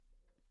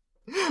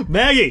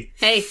Maggie!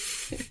 Hey,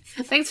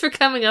 thanks for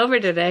coming over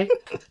today.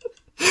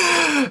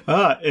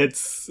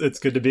 It's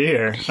good to be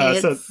here.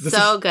 It's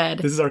so good.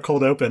 This is our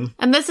cold open.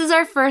 And this is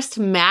our first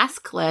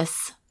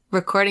maskless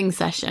recording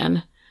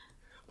session.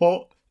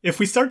 Well, if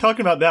we start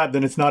talking about that,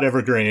 then it's not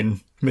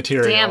evergreen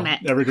material. Damn it.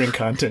 Evergreen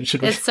content,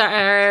 should we? It's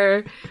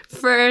our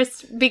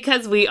first,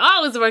 because we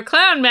always wear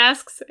clown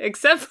masks,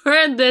 except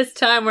for this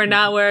time we're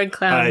not wearing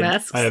clown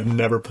masks. I have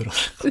never put on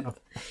a clown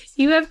mask.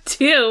 You have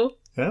two.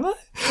 Am I?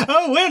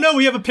 Oh, wait, no,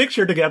 we have a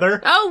picture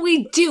together. Oh,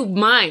 we do.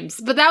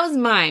 Mimes. But that was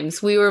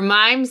mimes. We were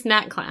mimes,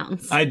 not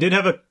clowns. I did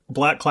have a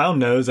black clown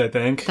nose, I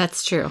think.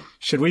 That's true.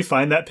 Should we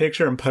find that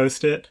picture and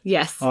post it?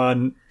 Yes.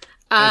 On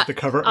as the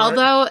cover art?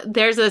 Although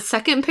there's a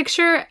second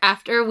picture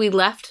after we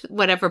left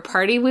whatever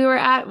party we were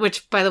at,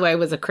 which, by the way,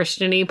 was a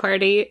Christian-y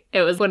party.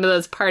 It was one of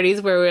those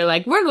parties where we were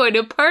like, we're going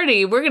to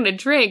party, we're going to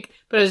drink.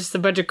 But it was just a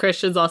bunch of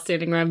Christians all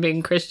standing around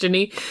being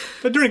Christian-y.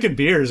 But drinking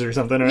beers or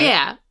something, right?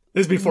 Yeah.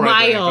 This is before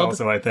I drank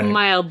also, I think.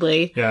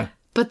 Mildly. Yeah.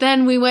 But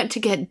then we went to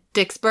get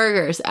Dick's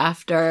Burgers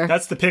after.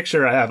 That's the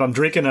picture I have. I'm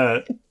drinking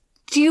a...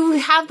 Do you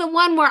have the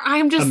one where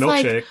I'm just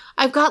like...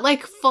 I've got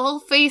like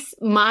full face,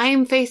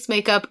 mime face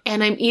makeup,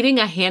 and I'm eating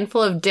a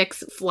handful of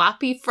Dick's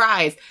floppy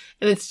fries.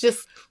 And it's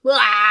just...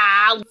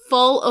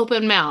 full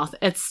open mouth.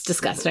 It's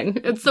disgusting.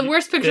 It's the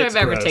worst picture I've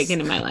ever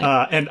taken in my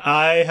life. And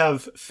I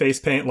have face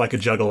paint like a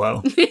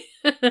juggalo.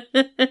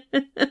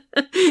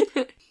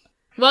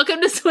 Welcome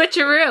to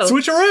Switcheroo.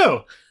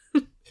 Switcheroo!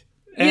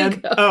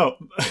 And,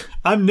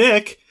 I'm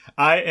Nick.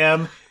 I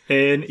am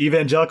an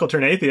evangelical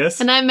turned atheist.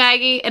 And I'm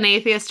Maggie, an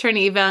atheist turned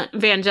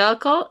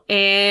evangelical.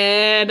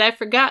 And I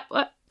forgot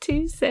what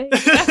to say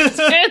after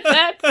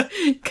that.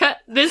 Cut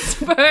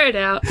this part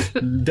out.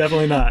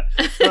 Definitely not.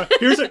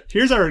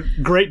 Here's our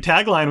great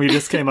tagline we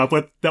just came up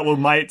with that we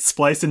might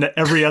splice into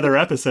every other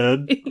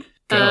episode.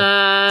 Go.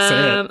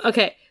 Say it.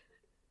 Okay.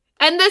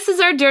 And this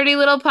is our dirty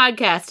little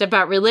podcast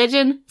about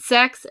religion,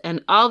 sex,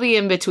 and all the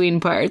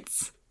in-between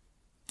parts.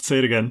 Say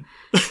it again.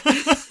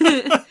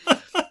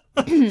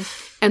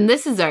 And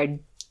this is our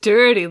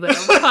dirty little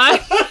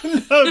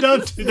podcast. No,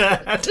 don't do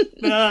that.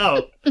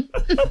 No.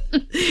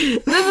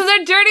 This is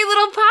our dirty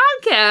little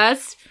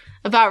podcast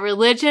about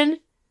religion,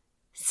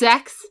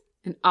 sex,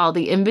 and all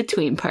the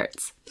in-between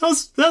parts. That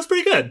was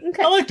pretty good.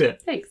 Okay. I liked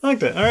it. Thanks. I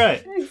liked it. All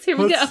right. Thanks. Here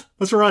we go.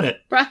 Let's run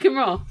it. Rock and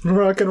roll.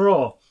 Rock and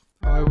roll.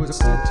 I was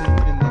sitting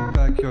in the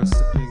backyard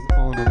sipping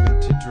on a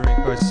minty drink.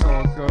 I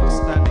saw a girl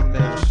standing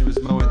there, she was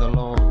mowing the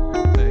lawn,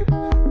 I think.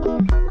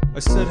 I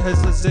said, hey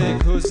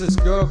Zig, who's this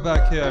girl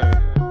back here?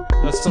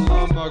 That's the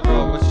lawnmower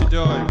girl, what's she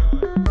doing?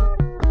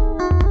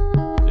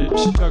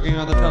 Is she talking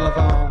on the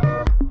telephone?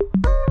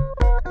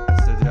 I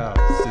said, yeah,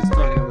 she's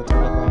talking on the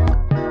telephone.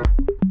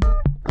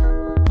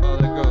 Oh,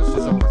 there goes,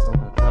 she's always on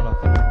the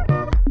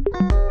telephone.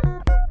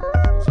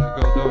 What's that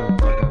girl doing?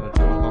 Talking on the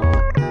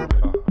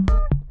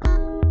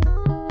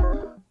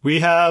telephone. We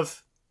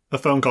have a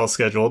phone call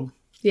scheduled.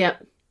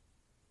 Yep.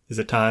 Is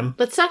it time?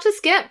 Let's talk to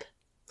Skip.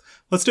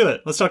 Let's do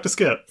it. Let's talk to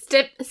Skip.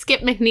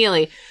 Skip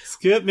McNeely.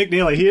 Skip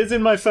McNeely. He is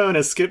in my phone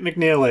as Skip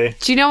McNeely.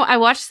 Do you know, I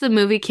watched the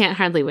movie Can't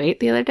Hardly Wait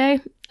the other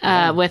day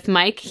with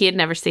Mike. He had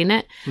never seen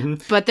it.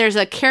 Mm-hmm. But there's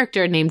a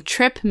character named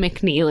Trip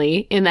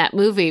McNeely in that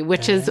movie,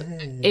 which is,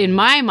 in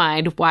my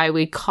mind, why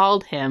we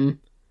called him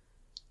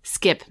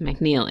Skip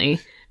McNeely,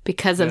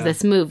 because of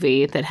this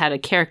movie that had a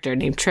character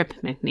named Trip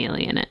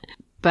McNeely in it.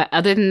 But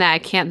other than that, I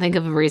can't think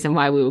of a reason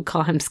why we would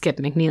call him Skip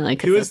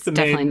McNeely. Who is the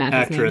main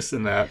actress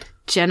in that?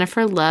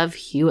 Jennifer Love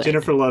Hewitt.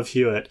 Jennifer Love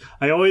Hewitt.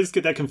 I always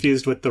get that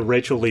confused with the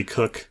Rachel Lee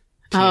Cook.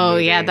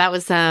 Movie. Yeah, that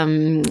was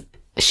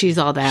She's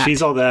All That.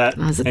 She's All That.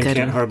 That was a and good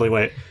Can't one. Hardly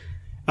Wait.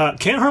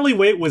 Can't Hardly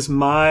Wait was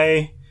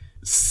my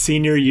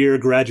senior year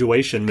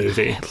graduation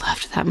movie. I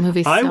loved that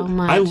movie so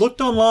much. I looked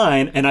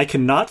online and I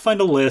cannot find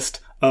a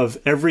list of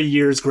every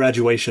year's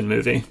graduation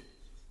movie.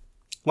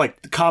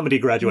 Like the comedy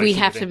graduation movie. We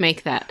have to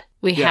make that.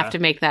 We have to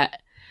make that.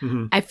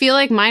 Mm-hmm. I feel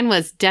like mine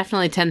was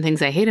definitely 10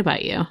 Things I Hate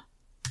About You.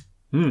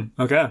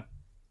 Okay.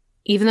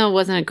 Even though it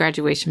wasn't a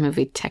graduation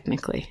movie,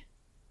 technically.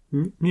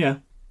 Yeah.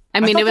 I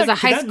mean, it was a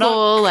high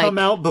school, come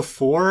out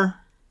before?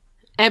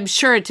 I'm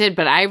sure it did,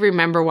 but I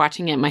remember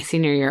watching it my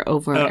senior year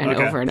over and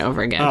over and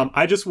over again.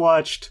 I just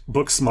watched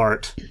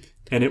Booksmart,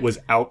 and it was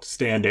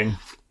outstanding.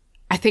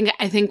 I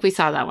think we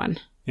saw that one.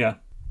 Yeah.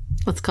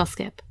 Let's call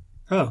Skip.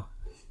 Oh.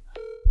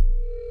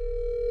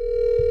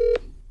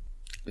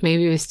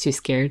 Maybe he was too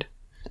scared.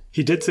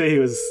 He did say he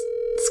was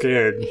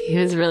scared. He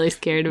was really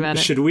scared about it.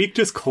 Should we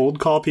just cold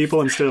call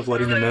people instead of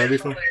letting them know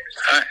before?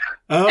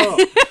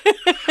 Oh.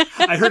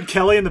 I heard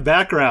Kelly in the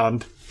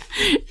background.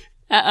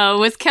 Uh-oh.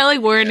 Was Kelly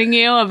warning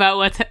you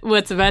about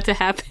what's about to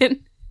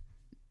happen?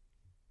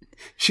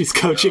 She's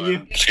coaching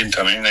you? She didn't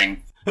tell me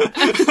anything.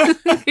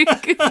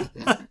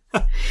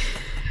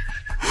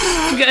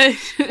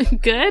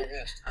 Good?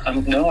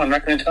 No, I'm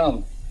not going to tell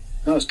him.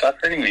 No, stop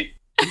hurting me.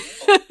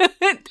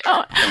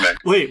 Oh.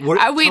 Wait, what?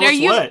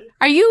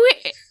 Are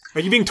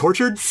you being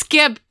tortured?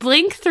 Skip,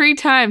 blink 3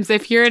 times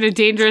if you're in a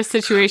dangerous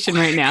situation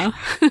right now.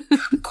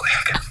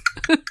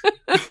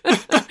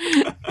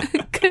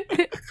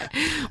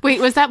 Wait,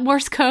 was that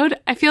Morse code?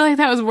 I feel like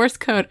that was Morse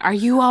code. Are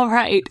you all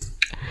right?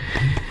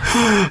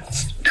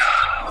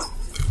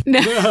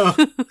 No.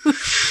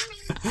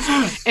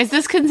 Is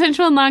this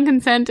consensual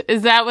non-consent?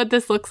 Is that what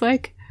this looks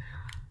like?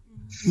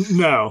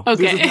 No.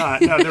 Okay. This is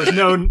not. No, there was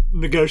no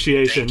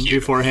negotiation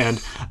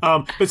beforehand.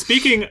 But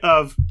speaking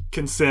of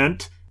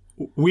consent,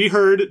 we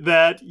heard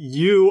that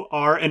you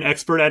are an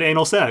expert at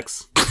anal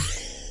sex.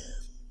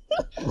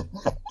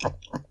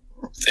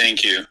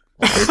 Thank you.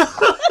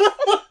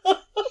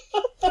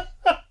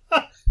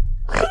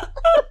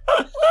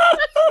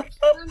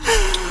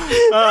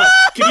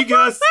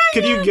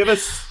 Can you give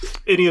us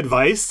any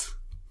advice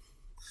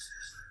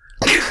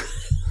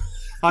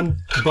on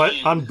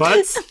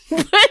butts?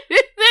 Put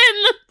it in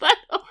the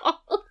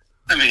butthole.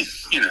 I mean,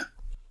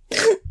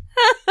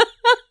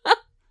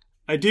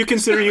 I do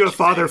consider you a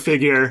father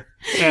figure,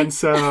 and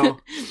so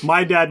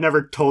my dad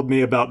never told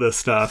me about this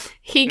stuff.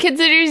 He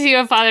considers you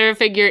a father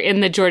figure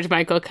in the George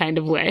Michael kind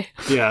of way.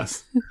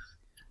 Yes.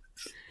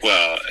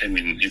 well, I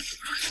mean, if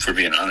we're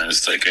being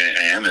honest, like,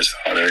 I am his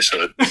father,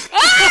 so...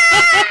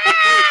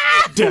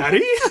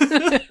 Daddy?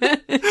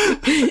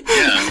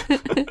 Yeah.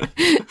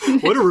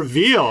 What a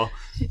reveal.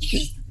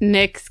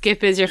 Nick,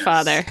 Skip is your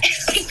father.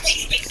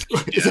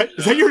 Is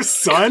that your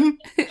son?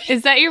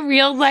 Is that your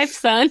real life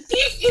son?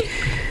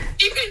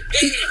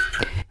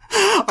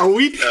 Are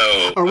we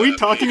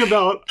talking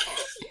about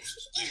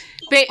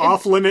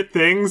off-limit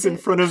things in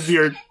front of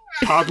your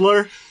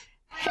toddler?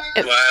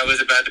 Well, I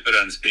was about to put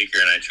on speaker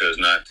and I chose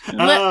not to.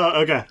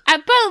 Oh, okay. But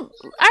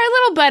our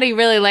little buddy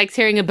really likes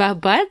hearing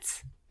about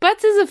butts.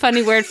 Butts is a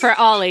funny word for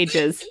all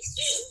ages.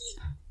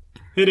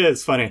 It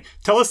is funny.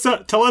 Tell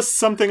us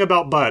something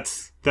about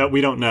butts that we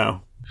don't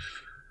know.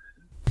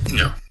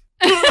 No.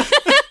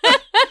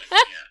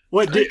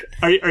 What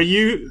are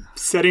you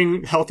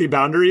setting healthy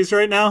boundaries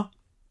right now?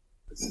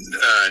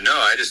 No,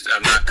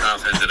 I'm not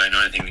confident that I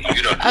know anything that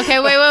you don't know. Okay,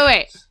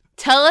 wait.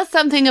 Tell us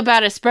something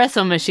about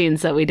espresso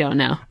machines that we don't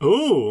know.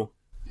 Ooh.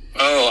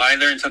 Oh, I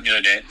learned something the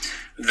other day.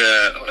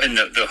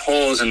 The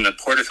holes in the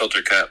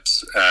portafilter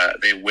cups,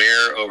 they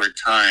wear over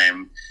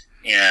time,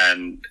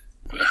 and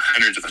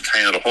hundreds of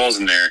tiny little holes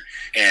in there,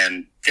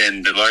 and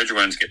then the larger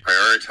ones get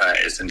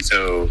prioritized. And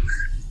so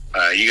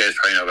you guys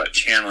probably know about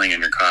channeling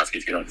in your coffee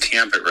if you don't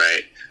tamp it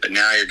right. But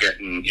now you're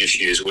getting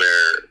issues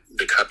where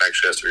the cup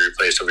actually has to be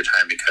replaced over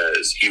time,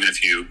 because even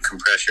if you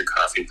compress your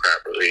coffee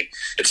properly,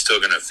 it's still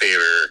going to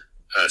favor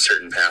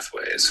certain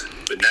pathways.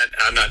 But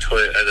I'm not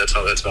totally.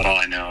 That's about all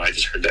I know. I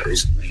just heard that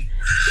recently.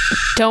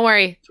 Don't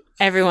worry,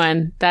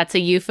 everyone. That's a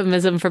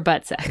euphemism for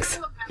butt sex.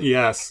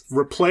 Yes.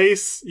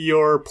 Replace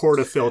your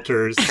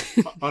portafilters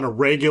on a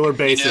regular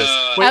basis.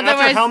 Wait,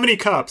 Otherwise, after how many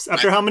cups?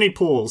 After how many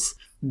pulls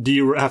do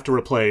you have to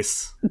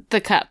replace?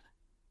 The cup.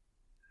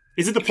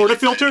 Is it the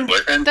portafilter?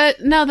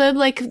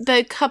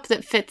 The cup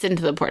that fits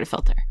into the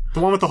portafilter. The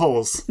one with the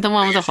holes. The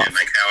one with the holes.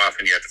 Like how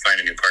often you have to find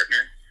a new partner?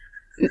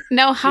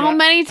 No, how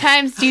many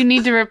times do you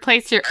need to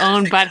replace your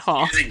own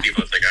butthole?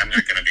 People, it's like, I'm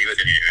not going to be with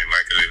you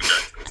anymore because we've done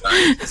it for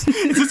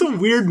time. Is this a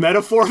weird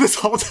metaphor this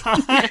whole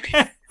time?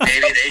 Maybe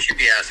they should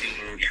be asking,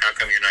 how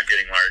come you're not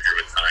getting larger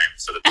with time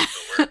so that this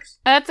still works?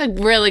 That's a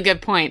really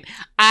good point.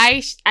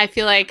 I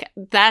feel like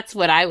that's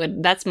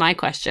my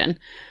question.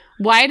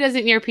 Why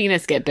doesn't your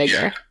penis get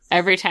bigger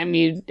every time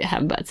you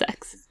have butt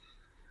sex?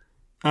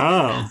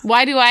 Oh.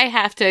 Why do I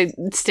have to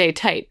stay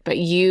tight, but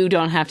you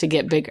don't have to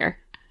get bigger?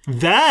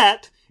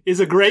 That is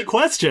a great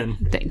question.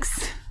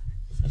 Thanks.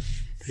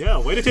 Yeah,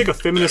 way to take a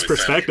feminist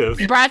perspective.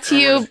 Brought to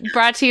you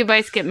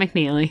by Skip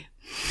McNeely.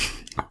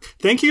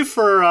 Thank you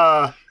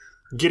for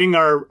getting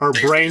our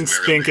brains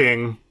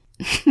thinking,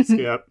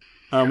 Skip.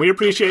 We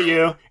appreciate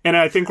you, and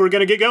I think we're going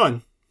to get going.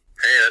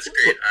 Hey, that's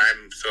great.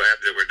 I'm so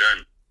happy that we're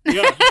done.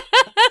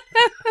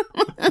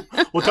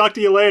 Yeah. We'll talk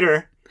to you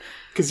later,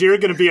 because you're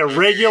going to be a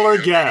regular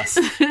guest.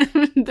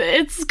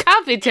 It's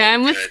coffee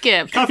time with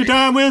Skip. Coffee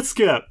time with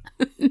Skip.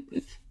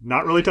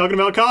 Not really talking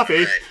about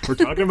coffee. We're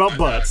talking about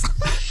butts.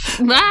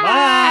 Bye.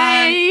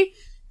 Bye.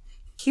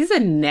 He's a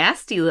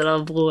nasty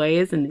little boy,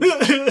 isn't he?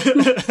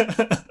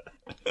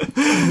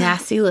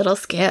 Nasty little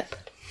Skip.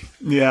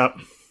 Yeah.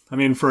 I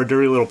mean, for a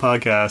dirty little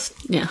podcast,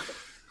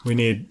 we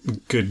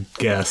need good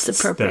guests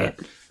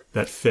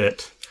that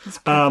fit.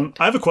 I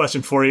have a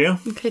question for you.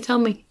 Okay, tell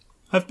me.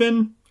 I've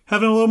been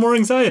having a little more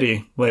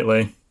anxiety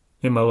lately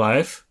in my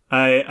life.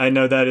 I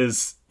know that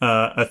is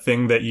a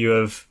thing that you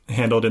have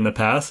handled in the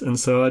past, and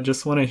so I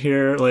just want to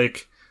hear,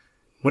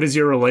 what is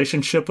your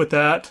relationship with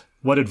that?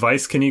 What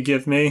advice can you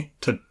give me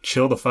to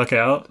chill the fuck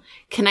out?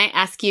 Can I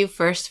ask you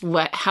first,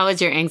 how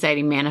is your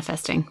anxiety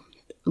manifesting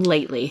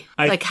lately?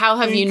 How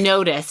have you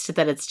noticed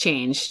that it's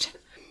changed?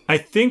 I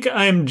think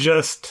I'm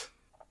just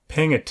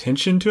paying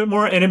attention to it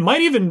more, and it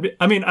might even be,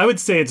 I would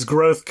say it's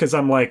growth because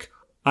I'm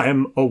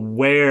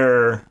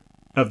aware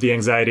of the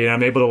anxiety, and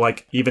I'm able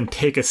to even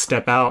take a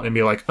step out and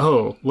be like,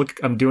 oh, look,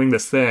 I'm doing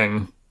this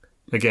thing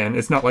again.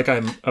 It's not like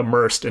I'm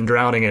immersed and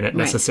drowning in it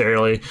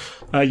necessarily.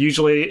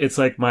 Usually it's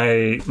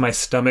my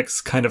stomach's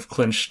kind of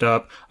clenched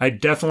up. I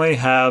definitely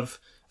have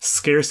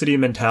scarcity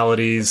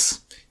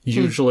mentalities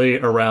usually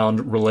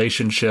around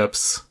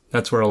relationships.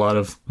 That's where a lot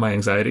of my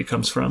anxiety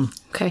comes from.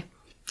 Okay.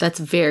 That's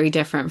very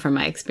different from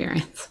my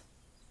experience.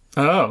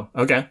 Oh,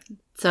 okay.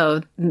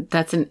 So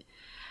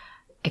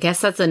I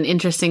guess that's an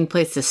interesting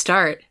place to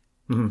start,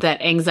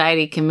 that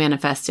anxiety can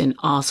manifest in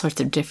all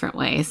sorts of different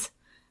ways.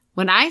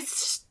 When I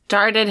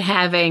started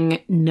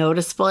having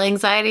noticeable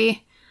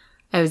anxiety,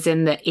 I was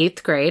in the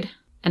 8th grade,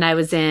 and I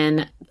was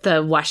in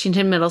the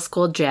Washington Middle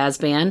School Jazz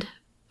Band,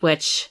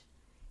 which,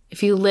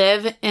 if you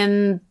live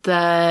in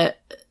the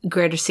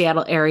greater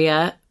Seattle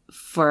area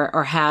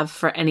or have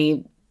for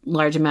any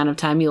large amount of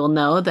time, you will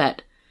know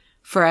that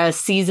for a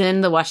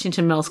season, the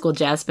Washington Middle School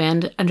Jazz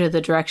Band, under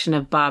the direction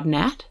of Bob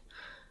Nat,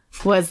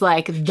 was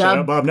like the... Shout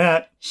out, Bob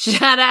Nat.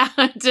 Shout out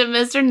to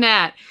Mr.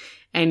 Nat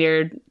and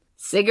your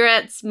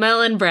cigarette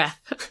smelling breath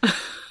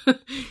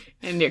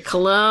and your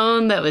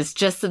cologne that was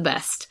just the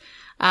best.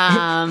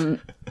 And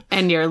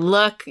your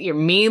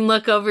mean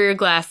look over your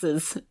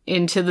glasses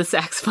into the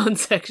saxophone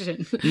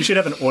section. You should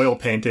have an oil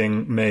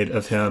painting made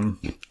of him.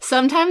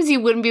 Sometimes you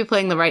wouldn't be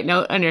playing the right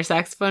note on your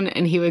saxophone,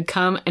 and he would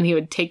come and he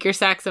would take your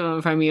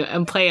saxophone from you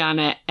and play on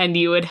it, and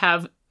you would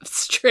have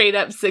straight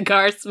up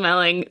cigar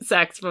smelling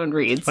saxophone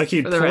reeds. Like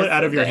he'd pull it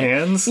out of your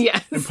hands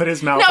yes. and put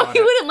his mouth on it. No, he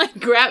wouldn't like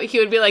grab it. He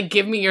would be like,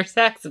 give me your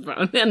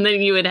saxophone. And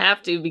then you would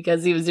have to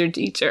because he was your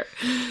teacher.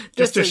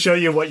 Just to show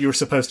you what you were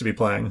supposed to be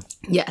playing.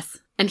 Yes.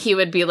 And he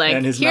would be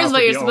like, here's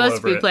what you're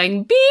supposed to be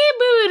playing.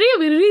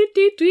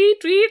 Beep,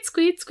 tweet,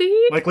 squeet,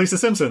 squeet. Like Lisa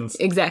Simpson's.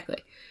 Exactly.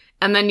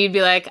 And then you'd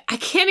be like, I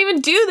can't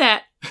even do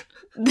that.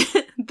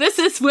 This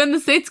is when the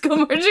States go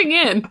marching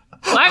in.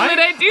 Why would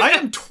I do that? I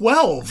am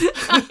 12.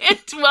 I am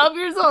 12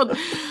 years old.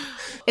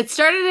 It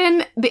started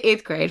in the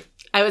 8th grade.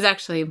 I was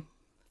actually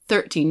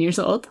 13 years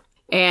old.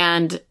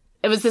 And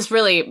it was this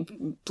really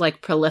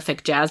like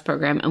prolific jazz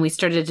program. And we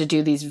started to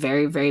do these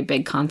very, very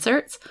big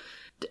concerts.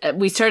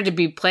 We started to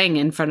be playing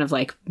in front of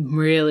like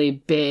really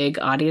big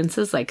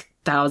audiences, like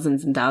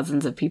thousands and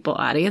thousands of people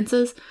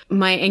audiences.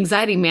 My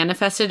anxiety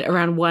manifested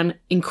around one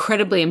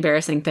incredibly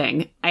embarrassing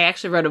thing. I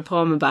actually wrote a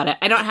poem about it.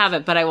 I don't have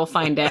it, but I will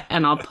find it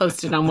and I'll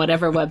post it on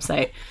whatever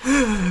website.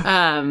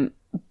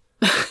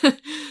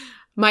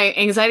 My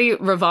anxiety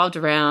revolved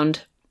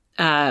around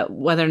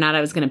whether or not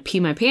I was going to pee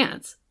my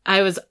pants.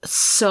 I was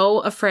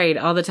so afraid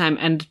all the time.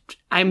 And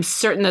I'm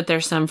certain that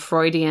there's some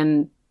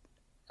Freudian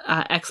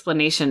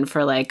explanation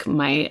for like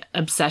my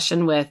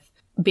obsession with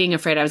being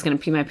afraid I was going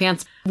to pee my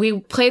pants. We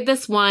played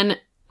this one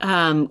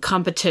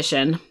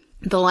competition,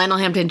 the Lionel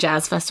Hampton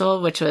Jazz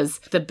Festival, which was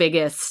the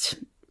biggest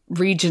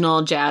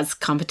regional jazz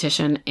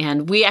competition.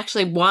 And we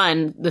actually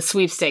won the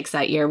sweepstakes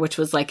that year, which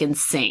was like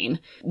insane.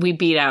 We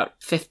beat out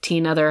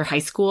 15 other high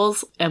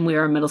schools and we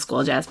were a middle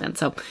school jazz band.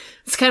 So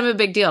it's kind of a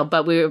big deal.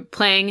 But we were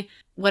playing,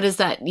 what is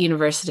that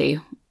university?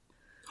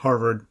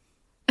 Harvard.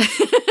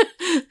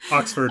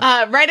 Oxford.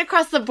 Right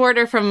across the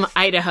border from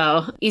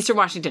Idaho, Eastern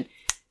Washington.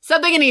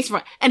 Something in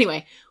Eastern.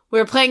 Anyway, we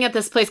were playing at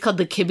this place called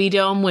the Kibbe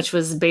Dome, which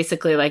was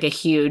basically like a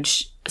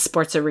huge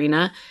sports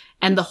arena.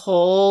 And the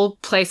whole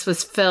place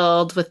was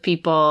filled with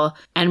people.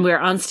 And we were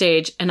on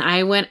stage. And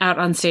I went out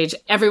on stage.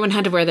 Everyone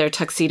had to wear their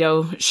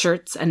tuxedo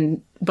shirts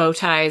and bow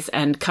ties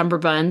and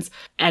cummerbunds.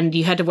 And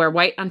you had to wear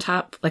white on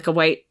top, like a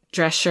white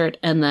dress shirt,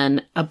 and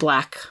then a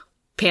black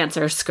pants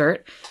or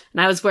skirt.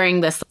 And I was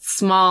wearing this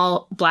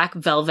small black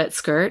velvet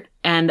skirt.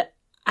 And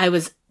I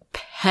was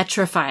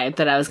petrified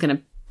that I was going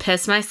to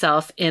piss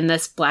myself in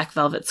this black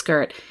velvet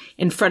skirt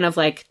in front of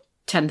like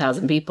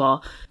 10,000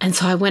 people. And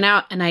so I went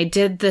out and I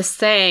did this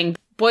thing.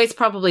 Boys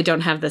probably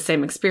don't have the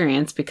same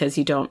experience because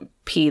you don't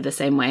pee the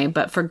same way.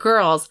 But for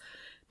girls,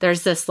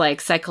 there's this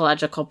like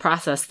psychological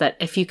process that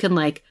if you can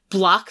like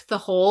block the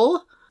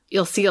hole,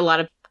 you'll see a lot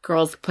of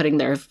girls putting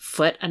their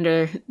foot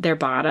under their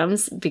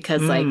bottoms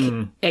because like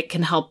it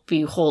can help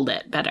you hold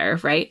it better,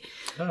 right?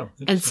 Oh,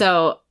 and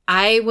so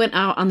I went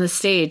out on the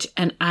stage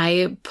and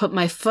I put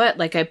my foot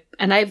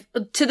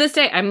to this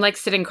day, I'm like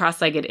sitting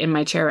cross-legged in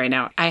my chair right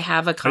now. I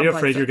have a complex. Are you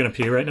afraid you're going to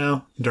pee right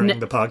now during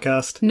the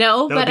podcast?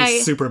 No, that would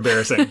be super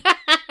embarrassing.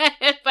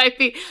 If I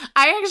pee,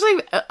 I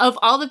actually, of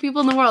all the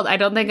people in the world, I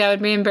don't think I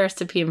would be embarrassed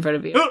to pee in front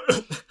of you.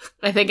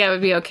 I think I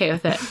would be okay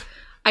with it.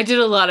 I did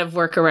a lot of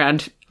work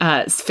around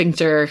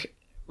sphincter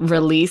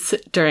release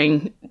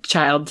during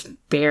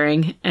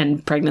childbearing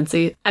and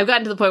pregnancy. I've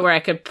gotten to the point where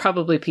I could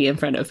probably pee in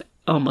front of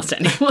almost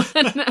anyone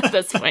at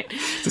this point.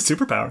 It's a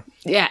superpower.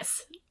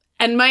 Yes.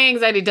 And my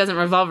anxiety doesn't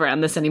revolve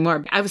around this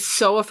anymore. I was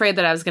so afraid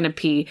that I was going to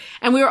pee.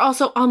 And we were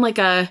also on like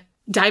a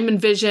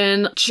Diamond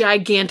Vision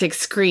gigantic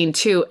screen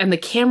too. And the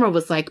camera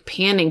was like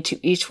panning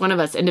to each one of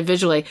us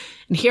individually.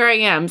 And here I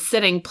am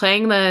sitting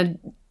playing the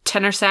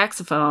tenor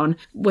saxophone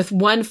with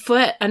one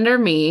foot under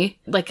me,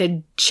 like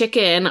a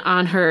chicken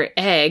on her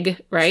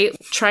egg, right?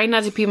 Trying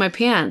not to pee my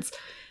pants.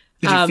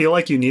 Did you feel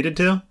like you needed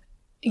to?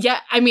 Yeah.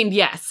 I mean,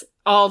 yes.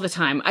 All the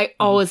time. I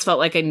always felt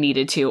like I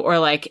needed to, or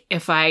like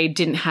if I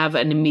didn't have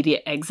an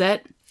immediate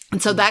exit.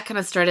 And so that kind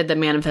of started the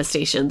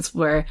manifestations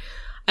where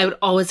I would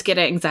always get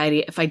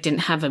anxiety if I didn't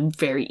have a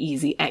very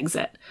easy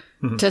exit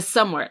to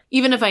somewhere.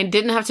 Even if I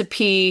didn't have to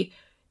pee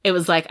it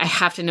was like, I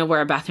have to know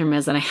where a bathroom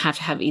is and I have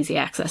to have easy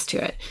access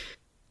to it.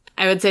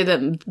 I would say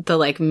that the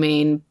like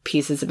main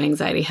pieces of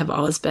anxiety have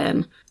always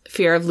been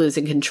fear of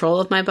losing control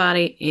of my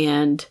body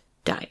and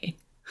dying.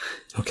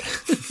 Okay.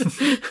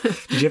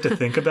 Did you have to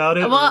think about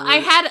it? Well, I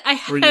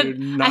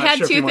had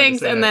two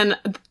things, and then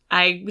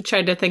I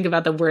tried to think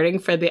about the wording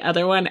for the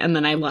other one, and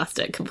then I lost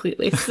it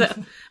completely. So,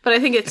 but I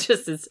think it's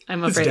just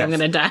I'm afraid I'm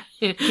going to die.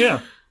 Yeah,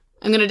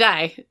 I'm going to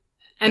die.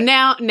 And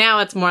now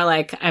it's more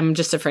like I'm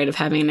just afraid of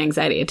having an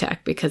anxiety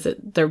attack because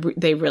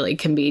they really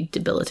can be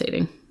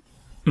debilitating.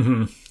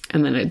 Mm-hmm.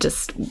 And then it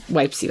just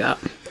wipes you out.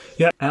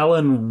 Yeah,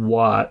 Alan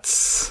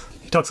Watts.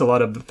 He talks a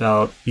lot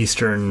about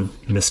Eastern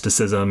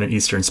mysticism and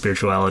Eastern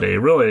spirituality,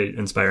 really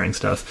inspiring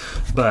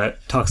stuff,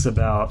 but talks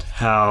about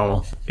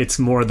how it's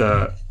more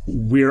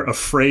we're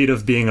afraid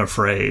of being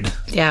afraid.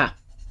 Yeah.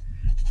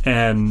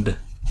 And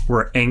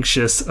we're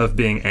anxious of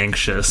being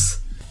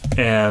anxious.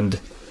 And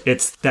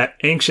it's that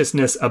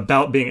anxiousness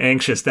about being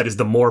anxious that is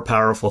the more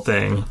powerful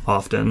thing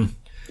often.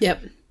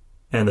 Yep.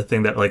 And the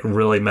thing that like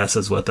really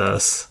messes with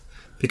us.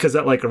 Because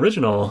that like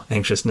original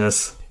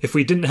anxiousness, if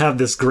we didn't have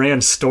this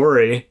grand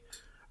story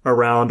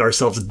around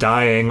ourselves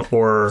dying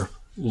or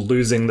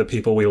losing the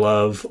people we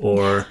love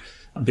or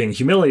being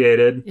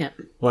humiliated,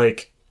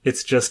 like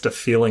it's just a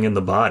feeling in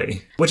the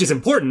body, which is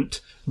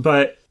important,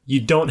 but you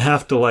don't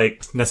have to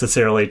like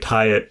necessarily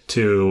tie it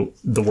to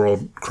the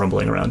world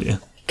crumbling around you.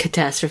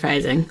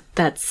 Catastrophizing.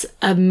 That's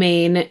a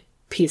main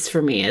piece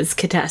for me, is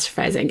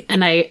catastrophizing.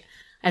 And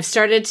I've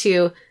started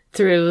to,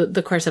 through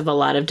the course of a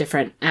lot of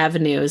different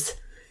avenues,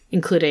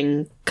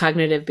 including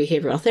cognitive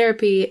behavioral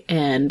therapy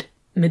and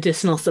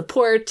medicinal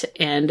support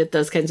and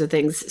those kinds of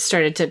things,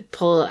 started to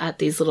pull at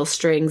these little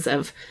strings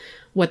of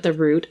what the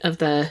root of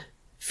the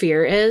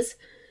fear is.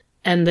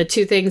 And the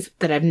two things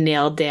that I've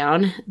nailed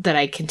down that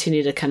I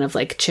continue to kind of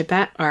like chip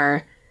at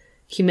are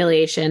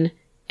humiliation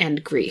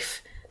and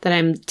grief. That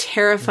I'm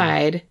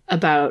terrified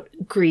about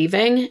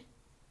grieving.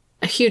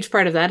 A huge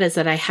part of that is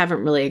that I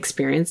haven't really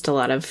experienced a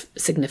lot of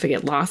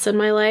significant loss in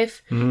my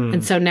life.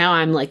 And so now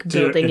I'm like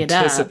building it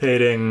up.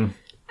 Anticipating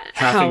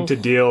having to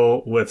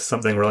deal with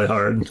something really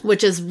hard.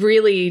 Which is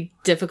really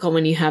difficult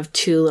when you have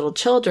two little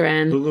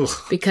children,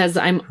 because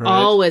I'm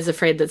always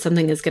afraid that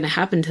something is going to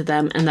happen to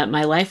them and that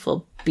my life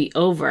will be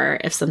over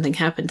if something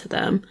happened to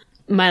them.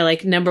 My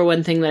like number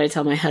one thing that I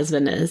tell my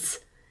husband is,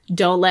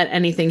 don't let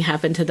anything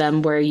happen to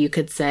them where you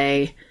could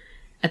say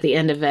at the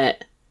end of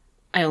it,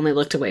 I only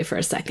looked away for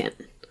a second.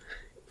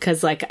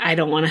 Because, like, I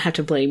don't want to have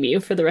to blame you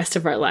for the rest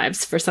of our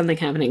lives for something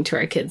happening to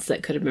our kids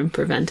that could have been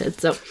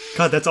prevented. So,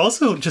 God, that's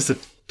also just a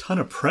ton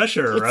of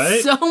pressure, right?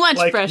 So much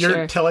like, pressure.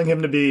 You're telling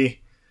him to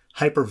be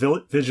hyper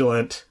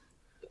vigilant,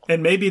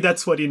 and maybe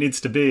that's what he needs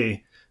to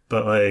be.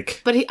 But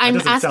like, I'm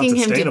doesn't asking sound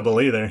him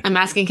sustainable either. I'm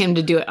asking him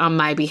to do it on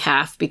my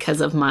behalf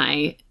because of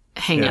my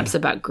hang-ups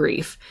about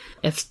grief.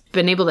 I've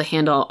been able to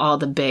handle all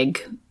the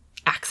big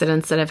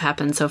accidents that have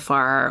happened so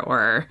far,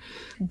 or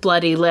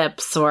bloody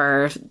lips,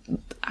 or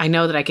I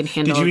know that I can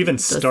handle. Did you even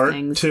start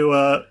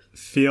to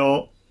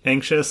feel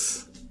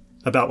anxious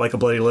about like a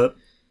bloody lip?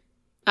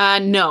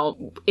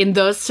 No. In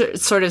those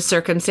sort of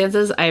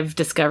circumstances, I've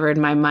discovered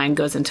my mind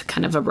goes into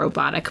kind of a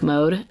robotic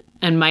mode,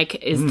 and Mike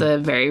is the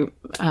very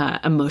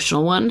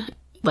emotional one.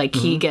 Like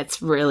he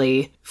gets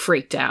really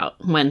freaked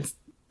out when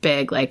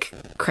big like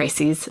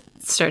crises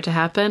start to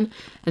happen,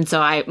 and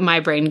so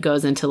my brain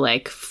goes into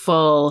like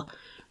full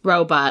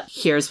robot.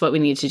 Here's what we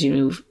need to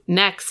do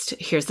next.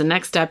 Here's the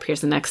next step. Here's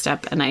the next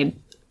step. And I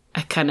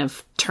kind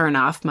of turn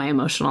off my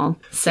emotional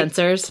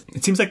sensors.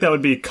 It seems like that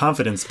would be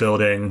confidence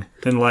building.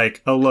 And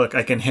like, oh, look,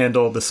 I can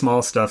handle the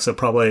small stuff. So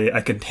probably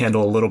I could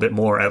handle a little bit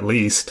more at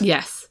least.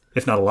 Yes.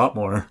 If not a lot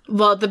more.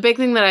 Well, the big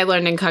thing that I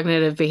learned in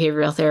cognitive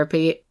behavioral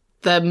therapy,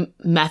 the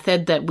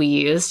method that we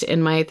used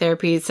in my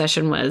therapy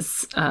session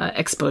was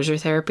exposure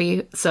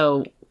therapy.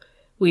 So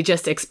we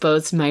just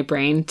exposed my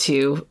brain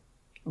to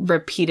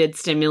repeated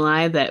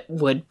stimuli that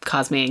would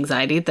cause me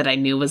anxiety that I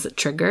knew was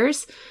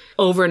triggers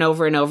over and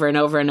over and over and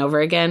over and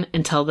over again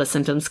until the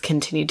symptoms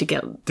continued to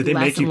get Did they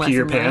less make you and pee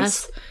your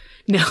less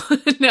and pants?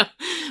 less. No.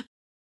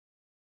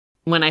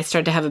 When I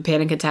start to have a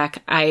panic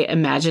attack, I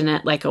imagine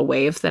it like a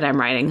wave that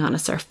I'm riding on a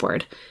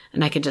surfboard,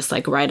 and I could just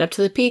like ride up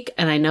to the peak,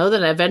 and I know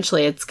that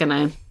eventually it's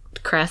gonna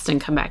crest and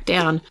come back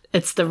down.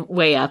 It's the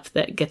way up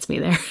that gets me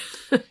there.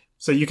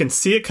 So you can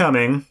see it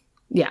coming.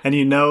 Yeah. And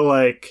you know,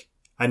 like,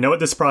 I know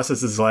what this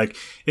process is like.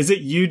 Is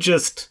it you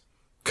just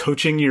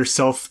coaching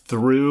yourself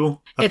through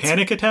a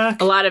panic attack?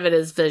 A lot of it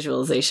is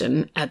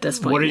visualization at this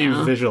point. What are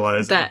you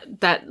visualizing?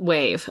 That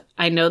wave.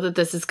 I know that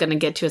this is going to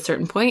get to a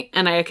certain point,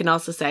 and I can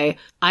also say,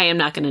 I am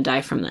not going to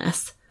die from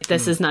this.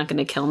 This is not going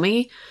to kill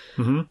me.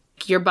 Mm-hmm.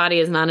 Your body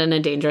is not in a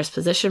dangerous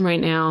position right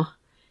now.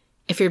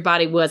 If your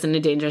body was in a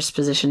dangerous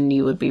position,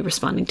 you would be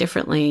responding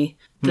differently.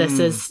 This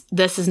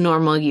is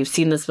normal. You've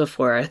seen this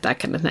before, that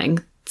kind of thing.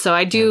 So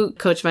I do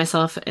coach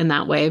myself in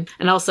that way.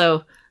 And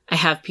also I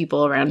have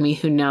people around me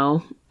who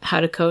know how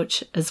to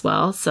coach as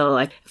well. So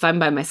like if I'm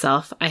by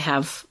myself, I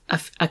have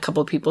a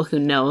couple people who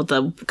know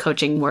the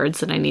coaching words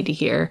that I need to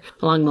hear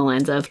along the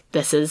lines of,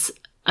 this is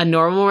a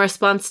normal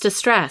response to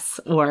stress,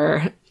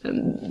 or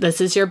this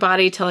is your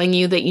body telling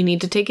you that you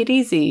need to take it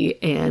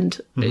easy, and,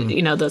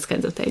 those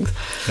kinds of things.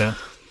 Yeah.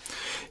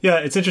 Yeah,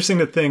 it's interesting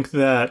to think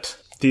that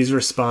these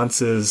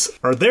responses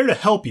are there to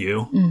help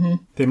you. Mm-hmm.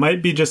 They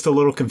might be just a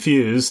little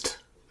confused,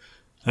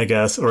 I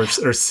guess, or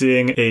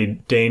seeing a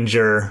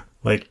danger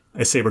like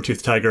a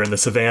saber-toothed tiger in the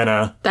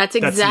savannah. That's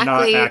exactly... That's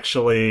not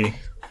actually...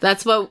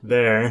 That's what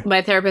there.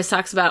 My therapist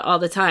talks about all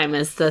the time,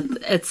 is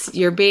that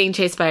you're being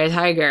chased by a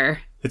tiger.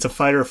 It's a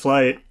fight or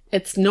flight.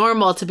 It's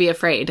normal to be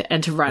afraid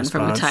and to run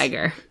from a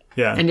tiger.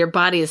 Yeah. And your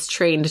body is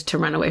trained to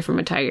run away from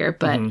a tiger,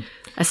 but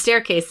a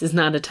staircase is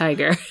not a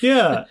tiger.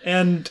 Yeah,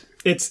 and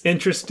it's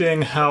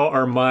interesting how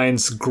our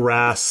minds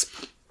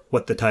grasp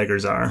what the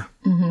tigers are.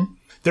 Mm-hmm.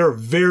 There are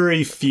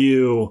very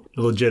few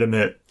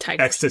legitimate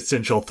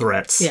existential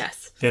threats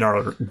in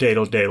our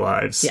day-to-day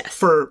lives. Yes.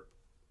 For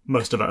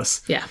most of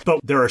us. Yeah.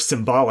 But there are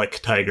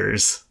symbolic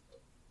tigers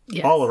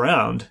all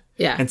around.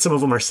 Yeah. And some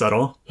of them are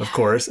subtle, of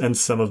course, and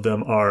some of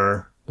them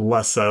are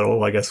less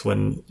subtle, I guess,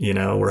 when,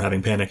 we're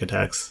having panic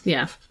attacks.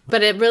 Yeah.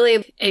 But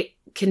it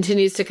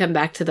continues to come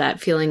back to that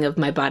feeling of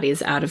my body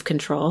is out of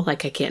control.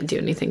 Like I can't do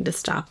anything to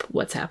stop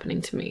what's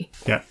happening to me.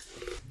 Yeah.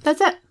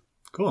 That's it.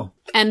 Cool.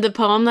 And the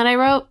poem that I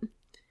wrote?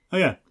 Oh,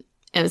 yeah.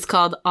 It was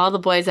called All the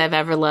Boys I've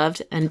Ever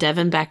Loved. And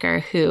Devin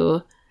Becker,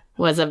 who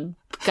was a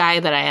guy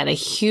that I had a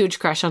huge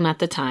crush on at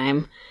the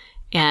time.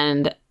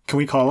 And can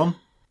we call him?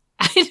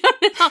 I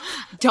don't know.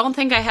 Don't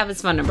think I have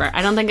his phone number.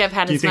 I don't think I've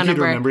had his phone number.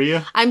 Do you think he'd remember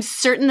you? I'm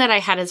certain that I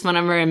had his phone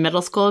number in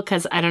middle school,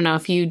 because I don't know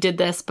if you did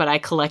this, but I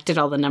collected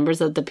all the numbers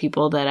of the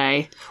people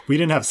that We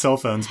didn't have cell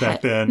phones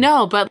back then.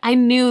 No, but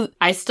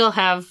I still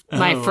have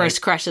my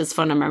first crush's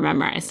phone number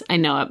memorized. I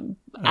know it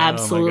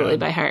absolutely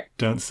by heart.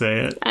 Don't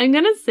say it. I'm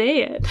going to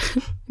say it.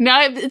 No,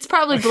 it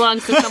probably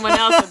belongs to someone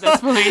else at this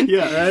point.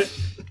 Yeah,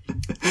 right?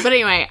 But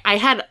anyway, I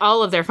had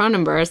all of their phone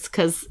numbers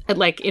because,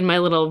 like, in my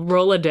little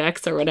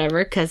Rolodex or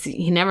whatever, because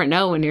you never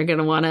know when you're going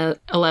to want to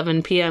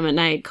 11 p.m. at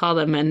night call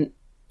them and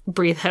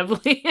breathe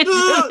heavily.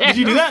 Did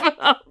you do that?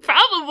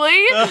 Probably.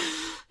 I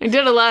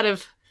did a lot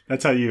of...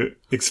 That's how you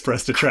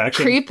expressed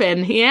attraction.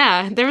 Creeping,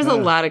 yeah. There was a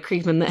lot of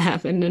creeping that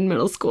happened in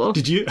middle school.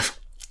 Did you?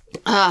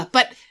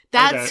 But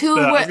that's who...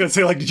 I was going to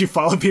say, like, did you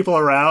follow people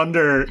around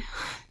or...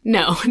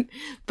 No,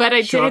 but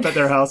I show up at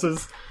their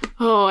houses?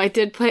 Oh, I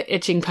did put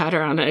itching powder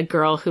on a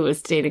girl who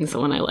was dating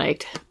someone I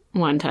liked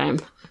one time.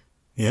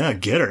 Yeah,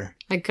 get her.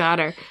 I got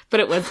her, but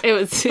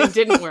it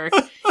didn't work.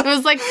 It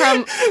was like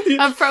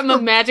from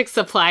a magic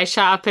supply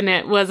shop, and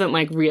it wasn't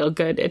like real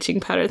good itching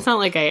powder. It's not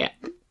like I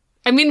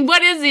mean,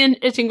 what is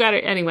the itching powder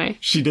anyway?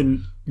 She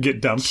didn't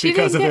get dumped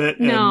because of it.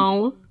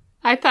 No,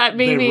 I thought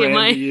maybe they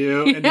ran to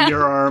you into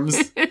your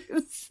arms.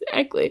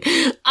 Exactly.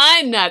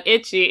 I'm not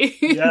itchy.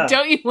 Yeah.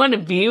 Don't you want to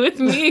be with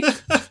me?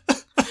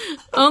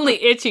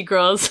 Only itchy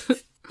girls.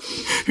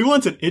 Who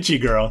wants an itchy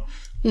girl?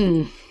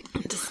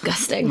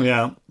 Disgusting.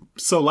 Yeah.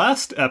 So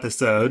last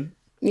episode...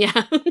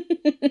 Yeah.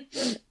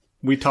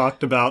 we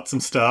talked about some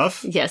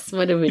stuff. Yes,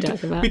 what did we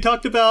talk about? We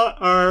talked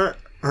about our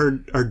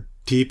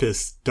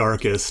deepest,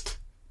 darkest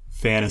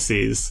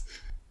fantasies.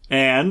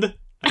 And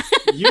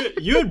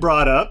you had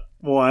brought up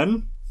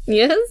one.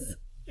 Yes.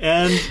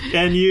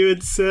 And you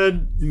had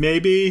said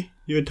maybe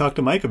you had talked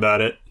to Mike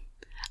about it.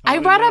 I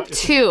brought up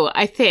two,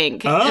 I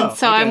think. Oh, and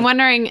so okay. I'm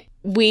wondering,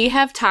 we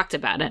have talked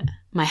about it.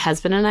 My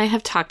husband and I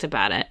have talked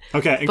about it.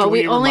 Okay. And but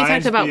we only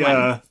talked about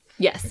one.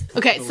 Yes.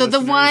 Okay. So the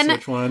one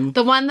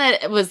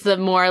that was the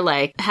more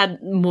like,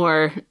 had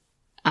more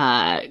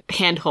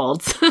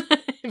handholds,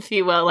 if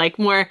you will, like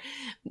more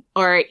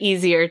or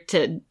easier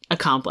to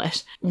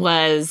accomplish,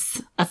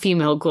 was a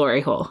female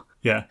glory hole.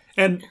 Yeah.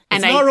 And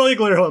it's not really a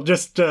glory hole,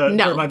 just to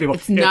remind people.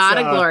 It's not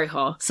a glory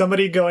hole.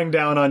 Somebody going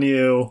down on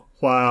you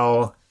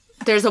while...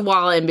 There's a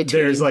wall in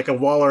between. There's like a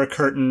wall or a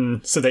curtain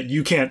so that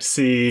you can't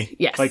see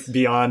like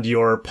beyond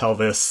your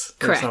pelvis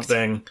or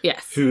something.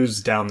 Yes.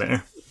 Who's down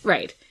there.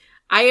 Right.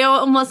 I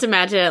almost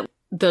imagine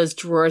those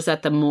drawers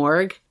at the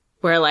morgue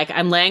where like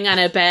I'm laying on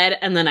a bed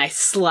and then I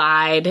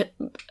slide,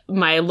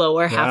 my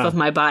lower half of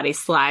my body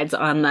slides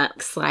on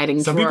that sliding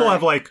drawer. Some people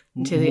have like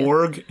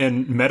morgue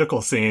and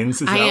medical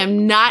scenes. I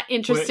am not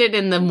interested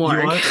in the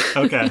morgue.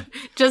 Okay.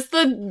 Just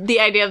the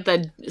idea of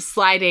the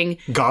sliding,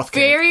 goth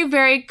very,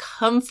 very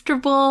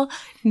comfortable,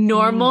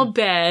 normal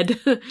bed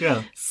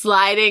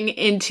sliding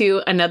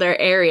into another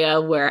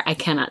area where I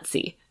cannot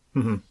see.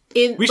 Mm-hmm.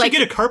 We should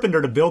get a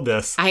carpenter to build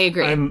this. I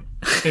agree. I'm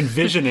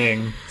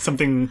envisioning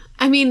something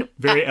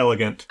very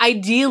elegant.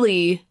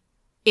 Ideally,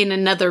 in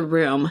another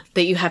room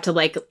that you have to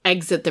like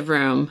exit the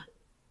room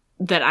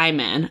that I'm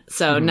in.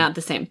 So not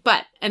the same.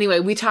 But anyway,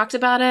 we talked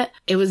about it.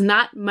 It was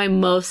not my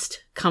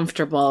most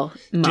comfortable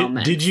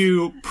moment. Did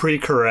you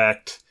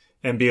pre-correct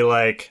and be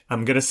like,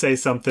 I'm going to say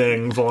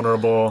something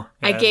vulnerable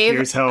and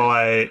here's how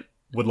I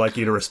would like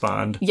you to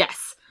respond?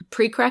 Yes.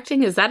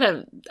 Pre-correcting, is that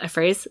a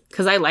phrase?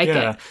 Because I like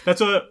it.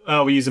 That's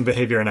what we use in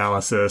behavior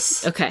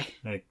analysis. Okay.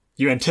 Like,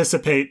 you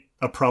anticipate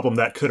a problem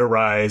that could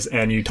arise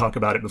and you talk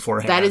about it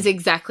beforehand. That is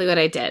exactly what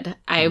I did.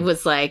 I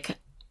was like,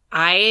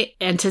 I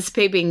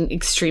anticipate being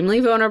extremely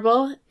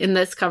vulnerable in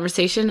this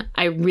conversation.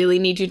 I really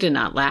need you to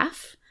not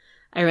laugh.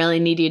 I really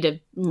need you to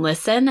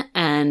listen.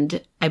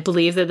 And I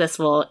believe that this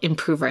will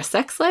improve our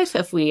sex life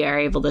if we are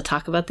able to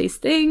talk about these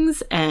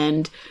things.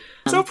 And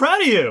so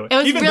proud of you. It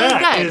was Even really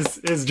that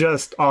good. is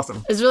just awesome.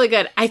 It was really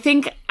good. I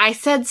think I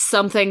said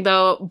something,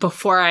 though,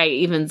 before I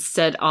even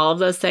said all of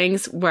those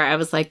things, where I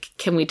was like,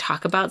 can we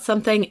talk about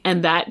something?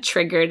 And that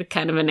triggered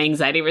kind of an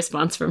anxiety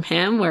response from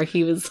him, where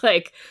he was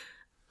like,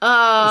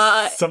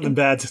 something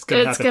bad's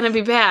going to happen. It's going to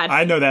be bad.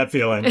 I know that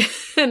feeling.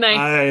 and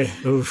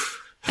oof.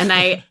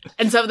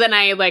 And so then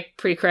I like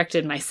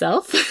pre-corrected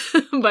myself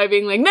by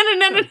being like,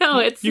 no.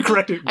 It's You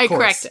corrected I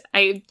course.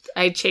 correct.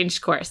 I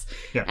changed course.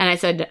 Yeah. And I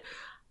said,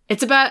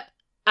 it's about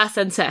us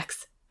and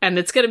sex, and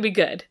it's going to be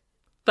good,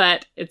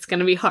 but it's going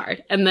to be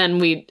hard. And then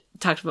we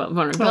talked about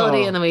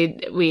vulnerability, and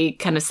then we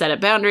kind of set up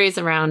boundaries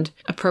around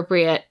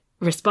appropriate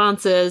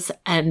responses,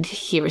 and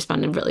he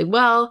responded really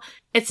well.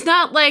 It's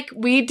not like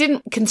we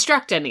didn't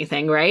construct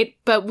anything, right?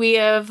 But we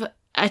have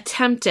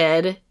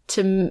attempted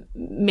to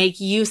make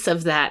use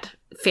of that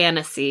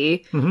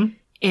fantasy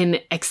in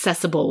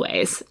accessible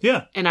ways.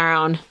 Yeah. In our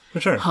own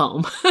For sure.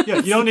 home. Yeah,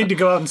 you don't need to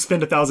go out and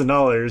spend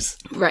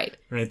 $1,000 Right.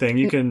 or anything.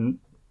 You can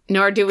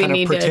Nor do we kind of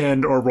need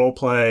pretend or role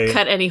play. to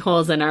cut any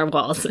holes in our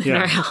walls in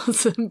our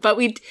house. But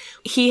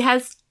he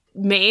has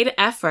made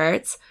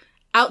efforts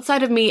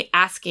outside of me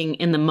asking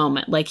in the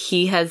moment. Like,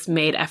 he has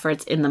made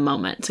efforts in the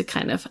moment to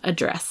kind of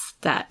address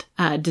that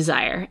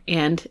desire.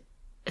 And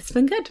it's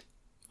been good.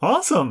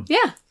 Awesome.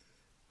 Yeah.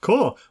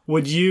 Cool.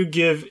 Would you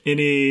give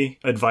any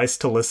advice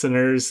to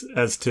listeners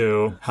as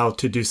to how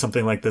to do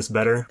something like this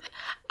better?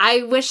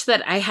 I wish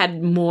that I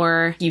had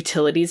more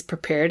utilities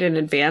prepared in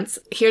advance.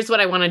 Here's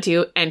what I want to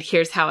do, and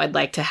here's how I'd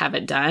like to have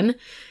it done.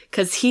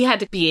 Because he had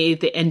to be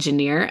the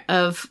engineer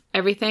of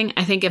everything.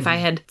 I think if I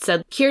had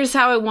said, here's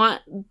how I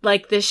want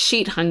like this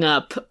sheet hung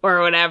up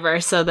or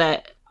whatever, so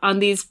that on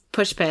these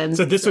push pins.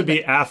 So this would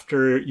be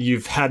after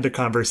you've had the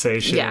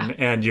conversation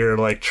and you're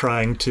like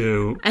trying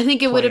to. I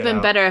think it would have been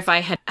out. better if I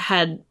had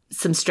had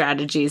some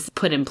strategies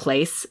put in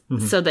place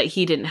so that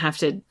he didn't have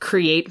to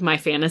create my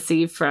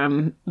fantasy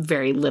from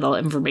very little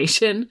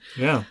information.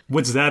 Yeah.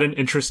 Was that an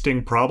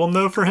interesting problem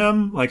though for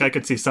him? Like, I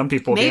could see some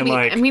people being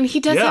like, I mean, he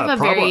does have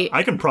a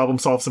I can problem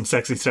solve some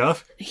sexy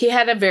stuff. He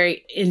had a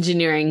very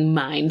engineering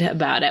mind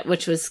about it,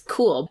 which was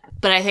cool.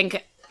 But I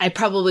think I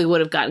probably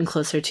would have gotten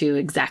closer to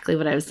exactly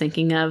what I was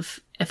thinking of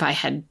if I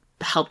had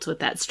helped with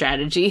that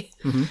strategy.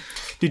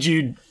 Did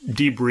you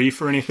debrief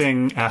or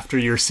anything after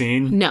your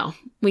scene? No,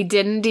 we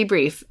didn't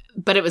debrief,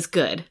 but it was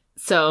good.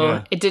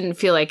 So it didn't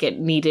feel like it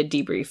needed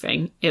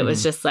debriefing. It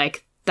was just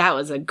like, that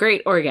was a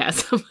great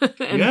orgasm.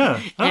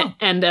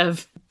 End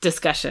of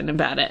discussion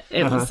about it.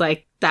 It was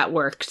like, that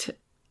worked.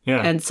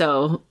 Yeah. And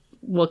so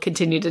we'll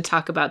continue to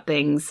talk about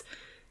things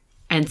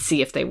and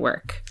see if they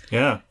work.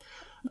 Yeah.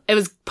 It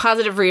was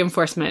positive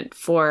reinforcement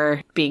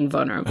for being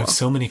vulnerable. I have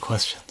so many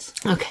questions.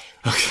 Okay.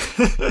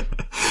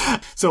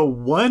 So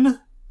one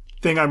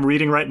thing I'm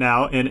reading right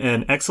now in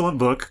an excellent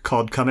book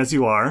called Come As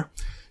You Are.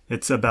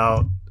 It's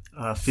about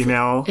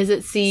female Is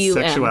it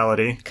C-U-M?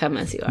 sexuality. Come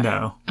As You Are.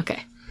 No.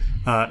 Okay.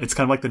 It's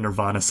kind of like the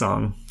Nirvana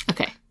song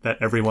Okay. that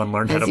everyone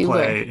learned how As to You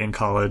play in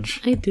college.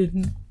 I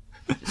didn't.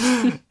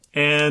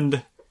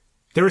 And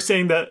they were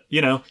saying that,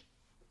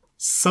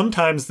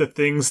 sometimes the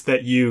things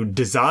that you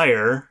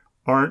desire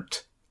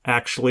aren't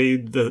actually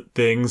the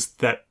things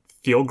that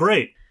feel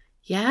great.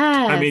 Yes.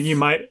 I mean, you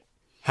might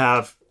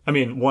have,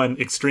 one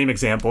extreme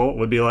example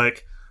would be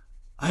like,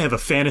 I have a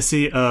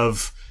fantasy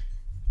of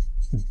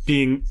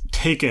being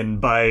taken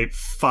by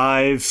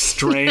 5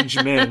 strange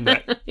men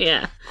that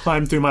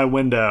climb through my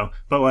window.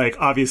 But like,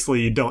 obviously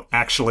you don't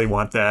actually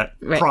want that.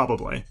 Right.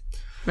 Probably.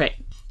 Right.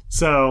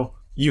 So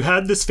you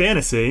had this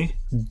fantasy.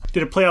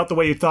 Did it play out the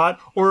way you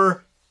thought?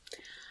 Or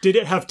did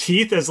it have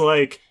teeth as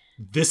like,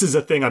 this is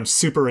a thing I'm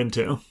super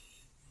into?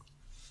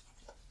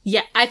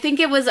 Yeah, I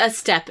think it was a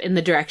step in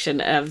the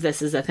direction of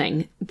this is a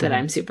thing that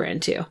I'm super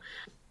into.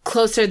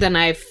 Closer than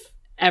I've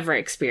ever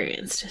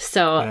experienced.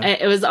 So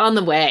it was on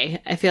the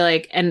way, I feel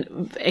like,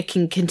 and it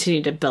can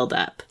continue to build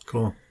up.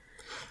 Cool.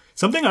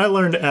 Something I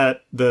learned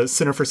at the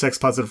Center for Sex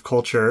Positive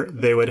Culture,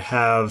 they would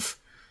have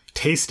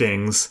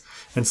tastings.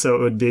 And so it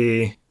would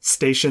be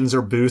stations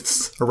or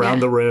booths around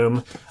the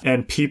room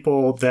and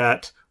people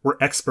that were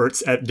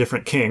experts at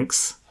different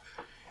kinks.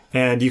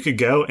 And you could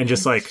go and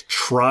just like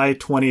try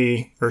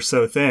 20 or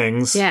so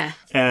things. Yeah.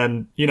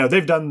 And,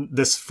 they've done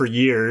this for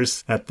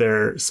years at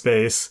their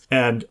space.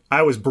 And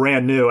I was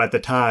brand new at the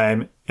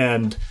time.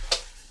 And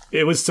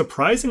it was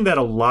surprising that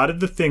a lot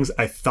of the things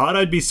I thought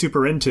I'd be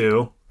super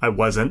into, I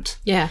wasn't.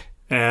 Yeah.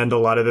 And a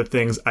lot of the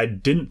things I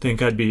didn't think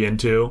I'd be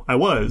into, I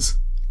was.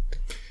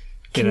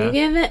 Can you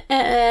give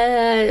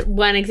it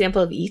one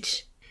example of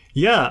each?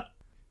 Yeah.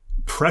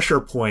 Pressure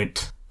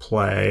point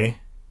play,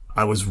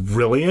 I was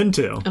really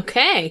into.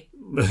 Okay.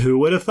 Who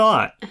would have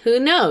thought? Who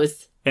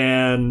knows?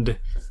 And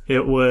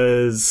it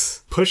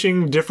was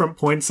pushing different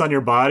points on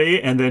your body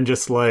and then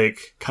just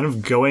like kind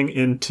of going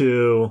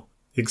into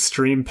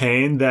extreme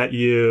pain that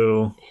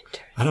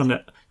I don't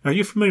know. Are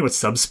you familiar with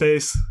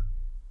subspace?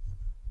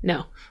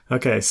 No.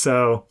 Okay,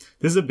 so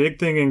this is a big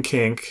thing in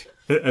kink,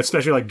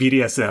 especially like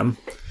BDSM.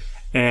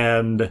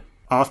 And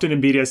often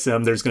in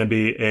BDSM, there's going to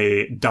be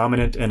a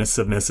dominant and a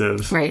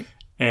submissive. Right.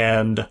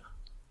 And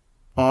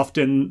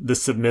often the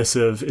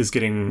submissive is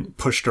getting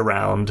pushed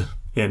around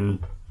in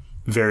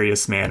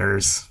various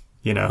manners.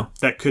 You know,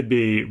 that could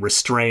be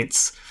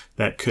restraints,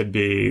 that could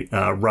be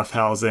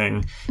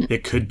roughhousing,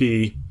 it could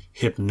be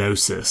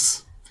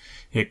hypnosis,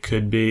 it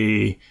could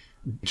be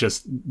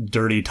just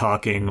dirty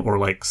talking or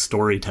like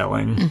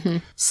storytelling. Mm-hmm.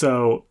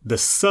 So the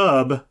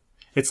sub,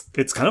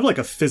 it's kind of like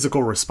a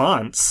physical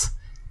response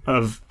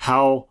of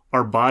how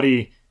our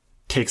body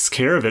takes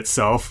care of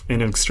itself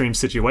in extreme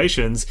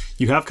situations.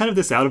 You have kind of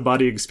this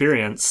out-of-body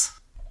experience.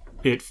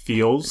 It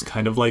feels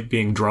kind of like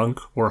being drunk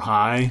or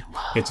high.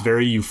 It's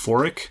very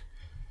euphoric.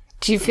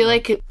 Do you feel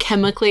like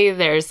chemically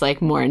there's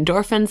like more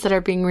endorphins that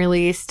are being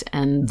released?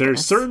 And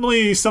there's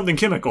certainly something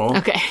chemical.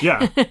 Okay.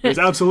 Yeah. There's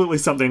absolutely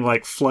something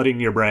like flooding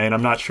your brain.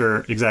 I'm not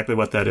sure exactly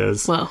what that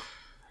is. Well,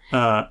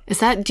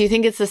 do you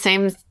think it's the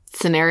same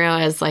scenario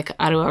as like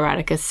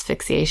autoerotic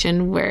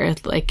asphyxiation where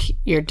like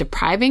you're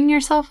depriving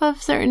yourself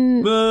of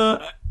certain...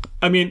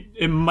 I mean,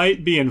 it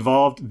might be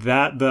involved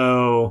that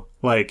though,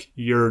 like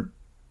you're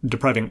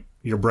depriving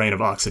your brain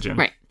of oxygen.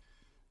 Right.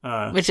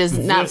 Which is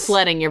not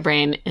flooding your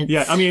brain.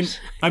 Yeah, I mean,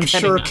 I'm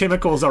sure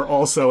chemicals are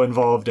also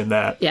involved in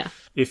that. Yeah.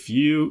 If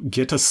you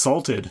get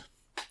assaulted,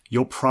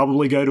 you'll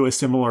probably go to a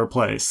similar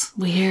place.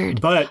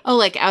 Weird. But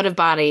like out of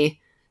body,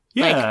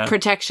 like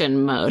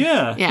protection mode.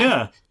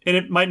 Yeah. And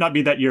it might not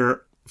be that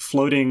you're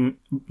floating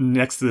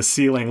next to the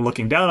ceiling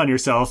looking down on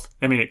yourself.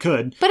 I mean, it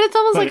could. But it's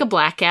almost like a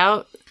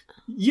blackout.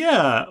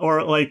 Yeah,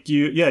 or like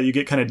you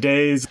get kind of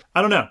dazed.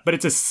 I don't know, but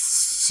it's a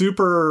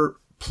super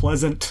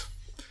pleasant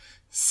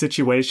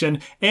situation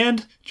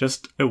and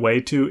just a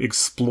way to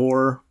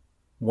explore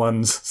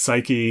one's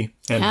psyche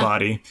and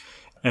body.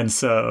 And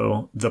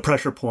so the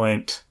pressure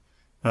point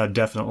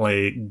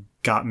definitely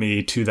got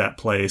me to that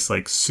place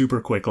like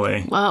super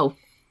quickly. Wow.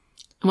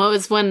 What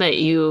was one that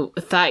you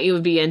thought you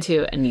would be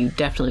into and you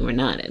definitely were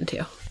not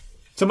into?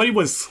 Somebody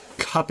was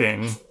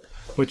cupping,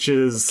 which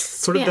is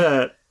sort of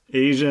that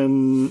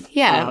Asian...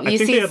 Yeah, I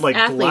think they had like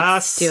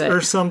glass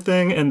or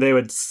something, and they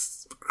would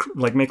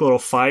like make little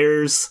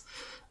fires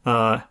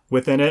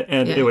within it,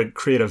 and it would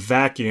create a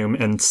vacuum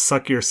and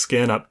suck your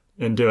skin up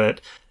and do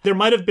it. There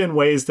might have been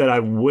ways that I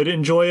would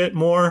enjoy it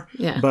more,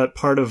 but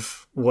part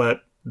of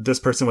what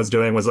this person was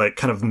doing was like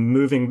kind of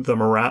moving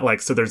them around.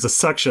 Like, so there's a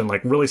suction,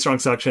 like really strong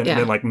suction, and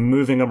then like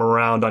moving them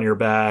around on your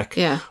back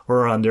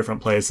or on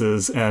different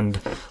places. And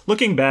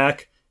looking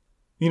back,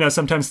 you know,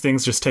 sometimes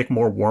things just take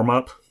more warm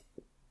up.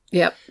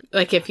 Yep.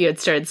 Like if you had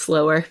started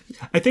slower.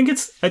 I think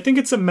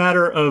it's a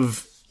matter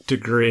of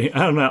degree. I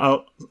don't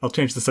know. I'll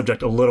change the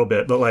subject a little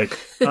bit, but like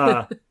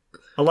a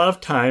lot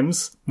of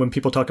times when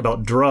people talk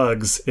about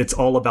drugs, it's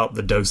all about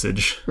the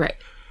dosage. Right.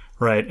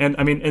 And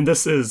I mean, and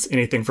this is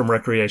anything from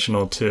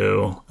recreational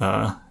to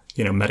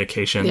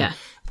medication. Yeah.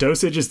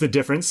 Dosage is the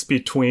difference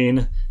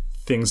between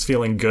things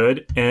feeling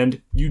good and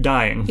you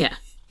dying. Yeah.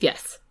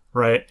 Yes.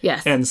 Right?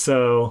 Yes. And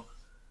so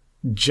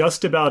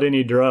just about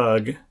any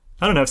drug,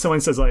 I don't know, if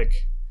someone says like,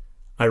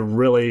 I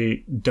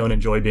really don't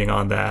enjoy being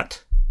on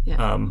that.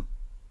 Yeah.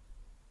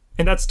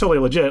 And that's totally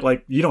legit.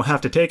 Like, you don't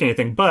have to take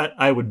anything, but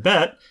I would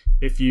bet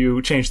if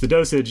you change the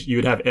dosage, you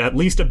would have at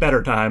least a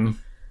better time,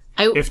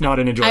 if not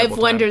an enjoyable time. I've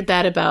wondered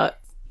that about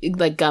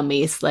like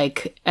gummies,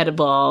 like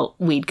edible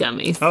weed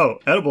gummies. Oh,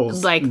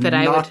 edibles like that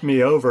knock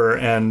me over,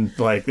 and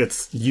like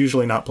it's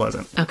usually not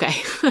pleasant. Okay.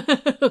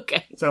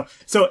 Okay.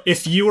 So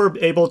if you were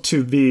able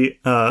to be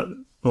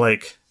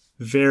like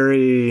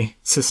very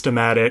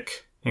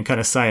systematic and kind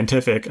of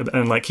scientific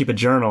and like keep a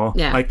journal.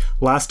 Yeah. Like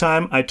last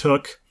time I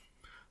took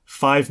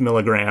 5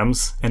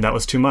 milligrams and that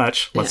was too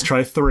much. Let's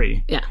try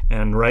 3. Yeah.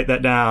 And write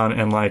that down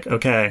and like,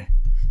 okay,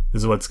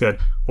 this is what's good.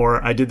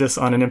 Or I did this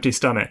on an empty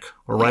stomach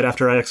or right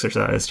after I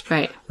exercised.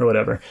 Right. Or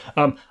whatever.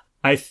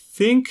 I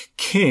think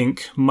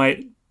kink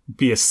might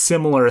be a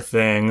similar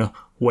thing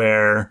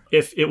where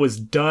if it was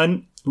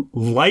done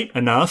light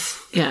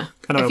enough. Yeah.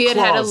 If you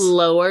had a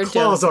lower dosage.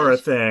 Claws are a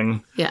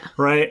thing. Yeah.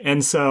 Right?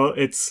 And so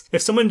it's,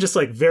 if someone just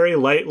like very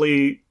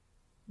lightly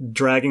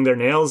dragging their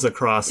nails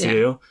across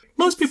you,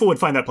 most people would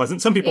find that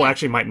pleasant. Some people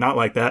actually might not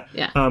like that.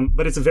 Yeah.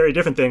 But it's a very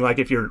different thing. Like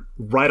if you're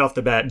right off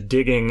the bat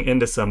digging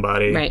into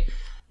somebody. Right.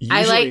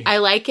 Usually, I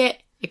like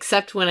it,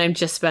 except when I'm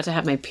just about to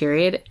have my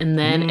period, and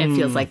then it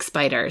feels like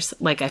spiders.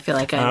 Like I feel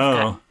like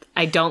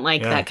I don't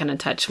like that kind of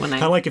touch when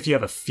kind of like if you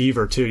have a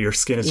fever too, your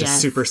skin is just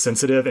super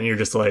sensitive and you're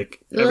just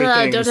like,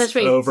 everything's don't touch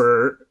me.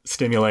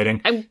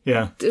 Overstimulating.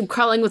 I'm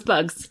crawling with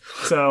bugs.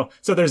 So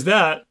there's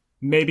that.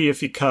 Maybe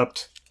if you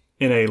cupped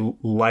in a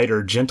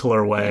lighter,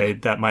 gentler way,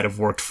 that might have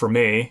worked for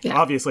me. Yeah.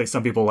 Obviously,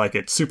 some people like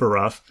it super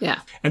rough.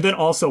 Yeah. And then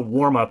also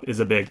warm up is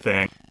a big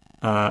thing.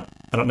 I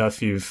don't know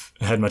if you've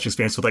had much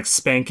experience with like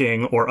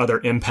spanking or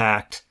other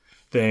impact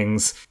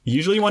things.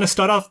 Usually you want to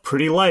start off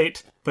pretty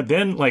light, but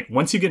then like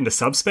once you get into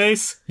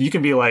subspace, you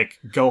can be like,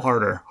 go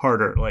harder.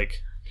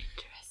 Like,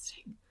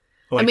 interesting.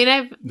 Like, I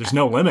mean, there's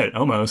no limit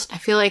almost. I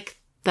feel like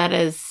that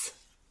is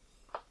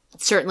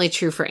certainly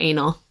true for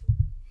anal.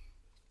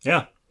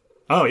 Yeah.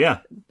 Oh, yeah.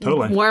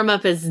 Totally. Warm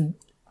up is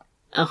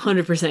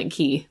 100%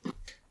 key.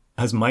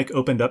 Has Mike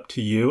opened up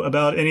to you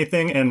about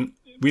anything? And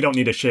we don't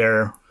need to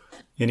share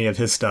any of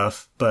his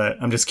stuff, but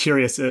I'm just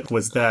curious,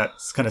 was that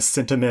kind of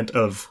sentiment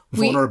of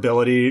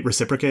vulnerability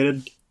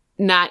reciprocated?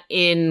 Not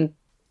in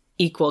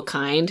equal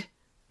kind,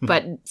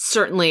 but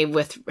certainly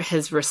with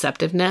his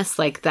receptiveness,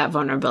 like that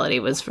vulnerability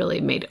was really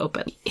made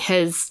open.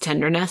 His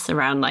tenderness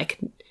around like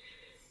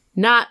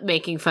not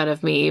making fun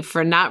of me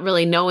for not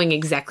really knowing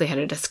exactly how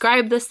to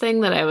describe this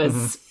thing that I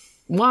was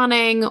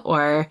wanting,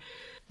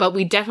 but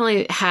we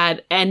definitely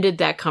had ended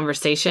that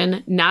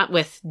conversation, not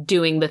with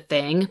doing the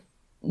thing.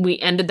 We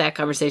ended that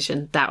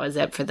conversation. That was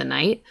it for the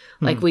night.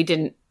 Like we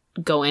didn't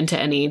go into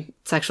any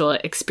sexual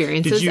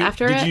experiences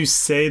after it. Did you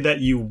say that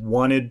you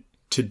wanted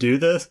to do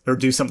this or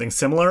do something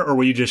similar, or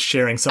were you just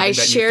sharing something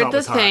that you thought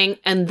was hot? I shared the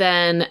thing, and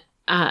then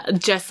I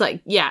just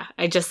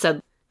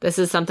said, this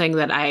is something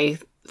that I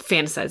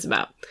fantasize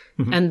about.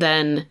 And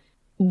then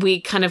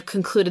we kind of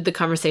concluded the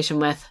conversation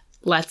with,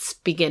 let's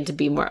begin to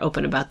be more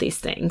open about these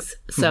things.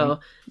 So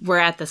we're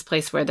at this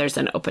place where there's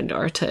an open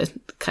door to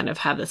kind of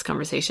have this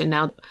conversation.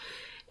 Now,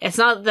 it's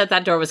not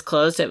that door was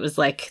closed. It was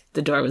like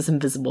the door was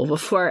invisible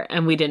before,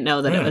 and we didn't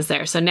know that it was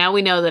there. So now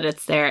we know that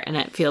it's there, and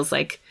it feels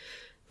like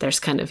there's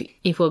kind of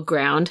equal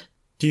ground.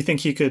 Do you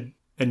think he could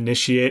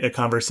initiate a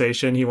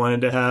conversation he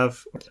wanted to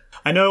have?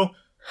 I know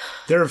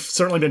there have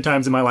certainly been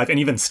times in my life, and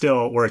even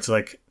still, where it's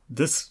like,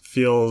 this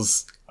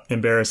feels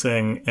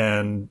embarrassing,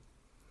 and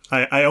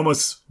I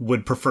almost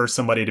would prefer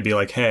somebody to be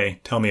like, hey,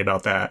 tell me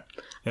about that.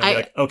 And I'd be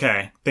like,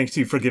 okay, thank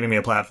you for giving me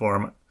a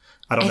platform.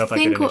 I don't know if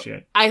I could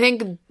initiate. I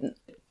think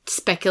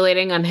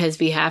speculating on his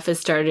behalf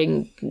is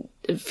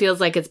it feels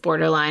like it's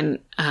borderline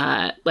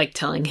like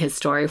telling his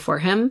story for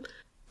him.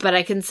 But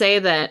I can say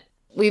that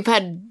we've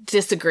had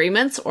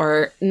disagreements,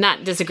 or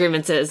not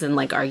disagreements as in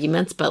like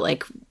arguments, but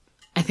like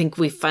I think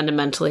we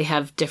fundamentally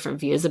have different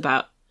views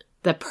about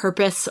the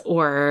purpose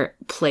or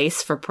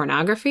place for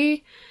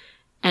pornography.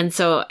 And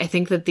so I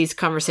think that these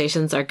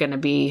conversations are going to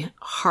be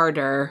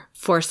harder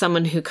for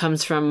someone who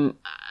comes from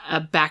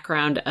a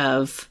background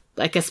of,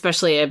 like,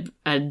 especially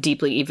a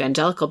deeply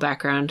evangelical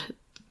background,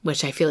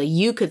 which I feel like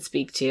you could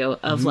speak to,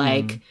 of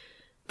like,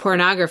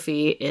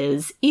 pornography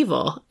is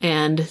evil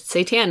and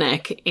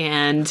satanic,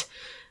 and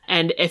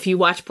if you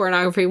watch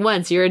pornography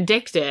once, you're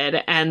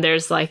addicted, and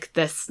there's like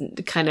this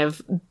kind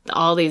of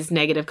all these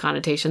negative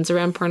connotations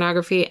around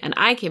pornography. And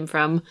I came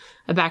from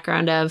a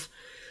background of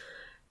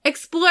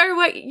explore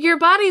what your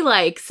body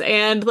likes,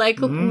 and like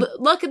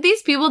look at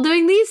these people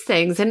doing these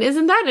things, and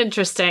isn't that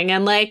interesting,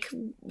 and like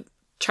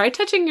try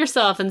touching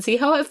yourself and see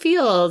how it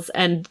feels,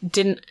 and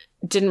didn't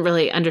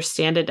really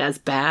understand it as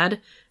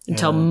bad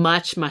until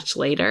much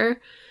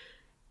later,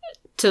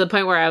 to the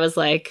point where I was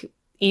like,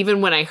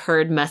 even when I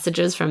heard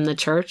messages from the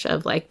church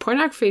of like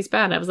pornography is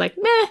bad, I was like,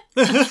 meh.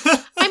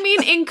 I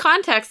mean, in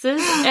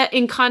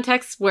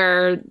contexts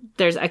where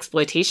there's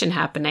exploitation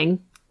happening,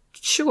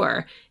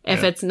 sure.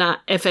 If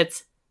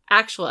it's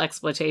actual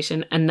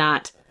exploitation and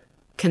not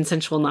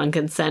consensual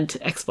non-consent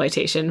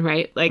exploitation,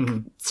 right? Like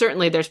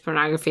certainly there's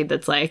pornography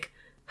that's like,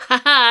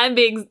 haha, I'm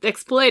being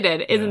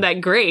exploited. Isn't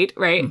that great,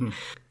 right?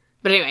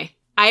 But anyway,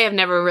 I have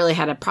never really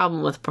had a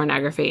problem with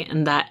pornography,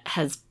 and that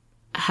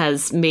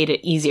has made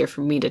it easier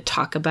for me to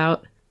talk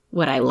about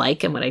what I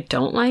like and what I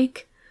don't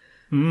like.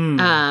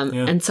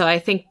 And so I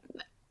think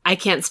I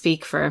can't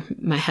speak for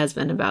my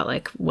husband about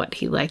like what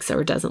he likes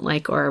or doesn't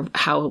like, or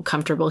how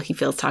comfortable he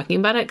feels talking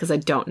about it, because I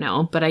don't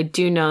know. But I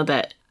do know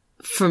that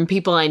from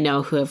people I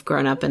know who have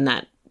grown up in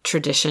that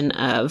tradition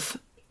of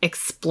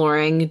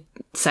exploring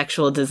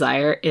sexual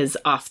desire is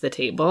off the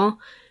table.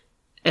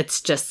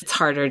 It's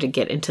harder to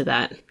get into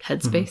that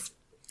headspace.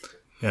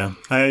 Yeah.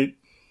 I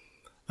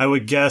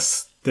would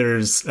guess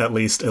there's at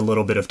least a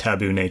little bit of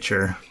taboo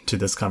nature to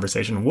this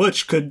conversation,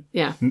 which could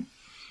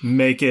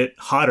make it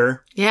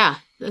hotter. Yeah.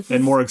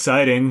 And more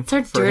exciting. It's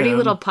our dirty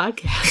little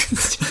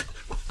podcast.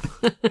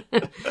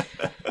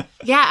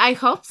 Yeah, I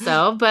hope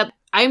so. But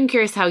I'm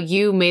curious how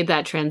you made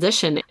that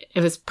transition.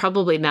 It was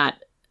probably not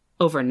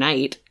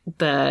overnight.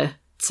 The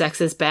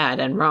sex is bad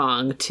and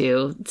wrong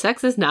to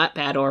sex is not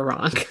bad or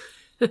wrong.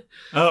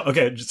 Oh,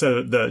 okay.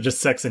 So just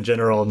sex in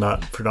general,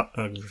 not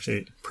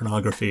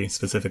pornography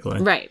specifically.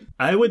 Right.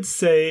 I would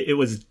say it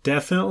was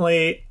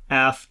definitely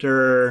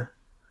after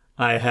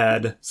I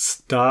had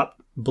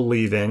stopped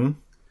believing,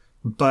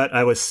 but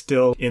I was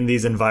still in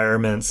these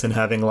environments and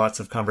having lots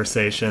of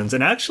conversations.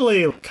 And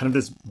actually, kind of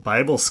this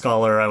Bible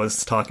scholar I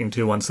was talking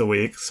to once a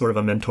week, sort of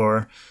a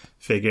mentor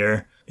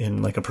figure,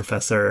 in like a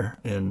professor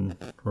in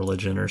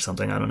religion or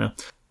something. I don't know.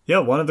 Yeah,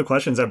 one of the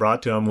questions I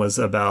brought to him was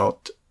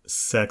about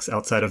sex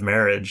outside of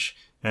marriage.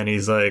 And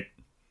he's like,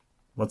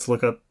 let's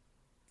look up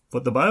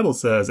what the Bible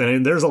says.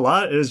 And there's a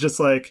lot. It's just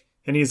like,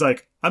 and he's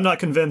like, I'm not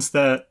convinced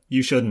that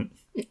you shouldn't.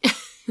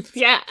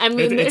 Yeah, I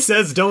mean, it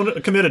says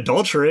don't commit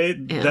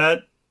adultery. Yeah. That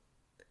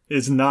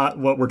is not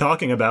what we're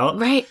talking about.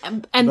 Right.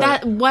 And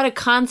that, what a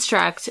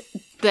construct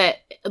that,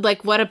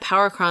 like, what a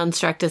power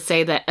construct to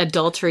say that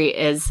adultery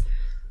is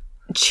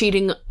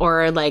cheating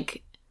or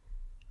like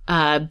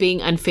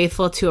being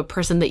unfaithful to a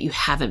person that you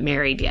haven't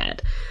married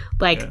yet.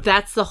 Like,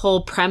 that's the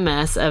whole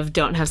premise of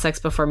don't have sex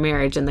before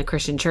marriage in the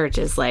Christian church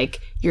is like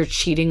you're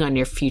cheating on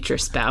your future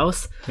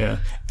spouse. Yeah.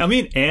 I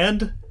mean,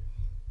 and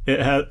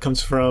it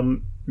comes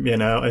from, you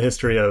know, a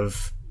history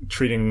of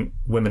treating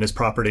women as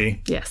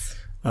property. Yes.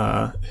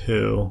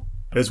 Who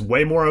is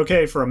way more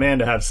okay for a man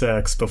to have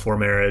sex before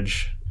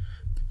marriage.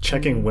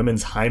 Checking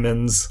women's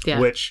hymens,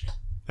 which,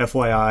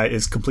 FYI,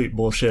 is complete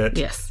bullshit.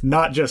 Yes.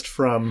 Not just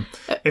from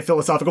a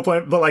philosophical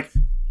point, but like,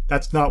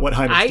 that's not what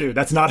hymens do.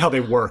 That's not how they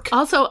work.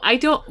 Also,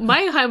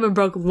 my hymen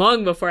broke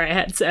long before I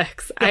had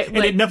sex.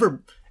 It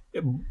never,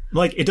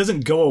 like, it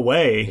doesn't go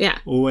away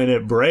when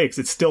it breaks.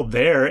 It's still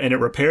there and it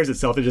repairs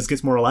itself. It just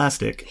gets more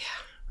elastic. Yeah.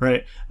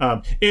 Right.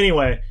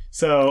 Anyway,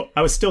 so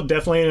I was still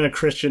definitely in a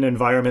Christian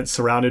environment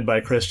surrounded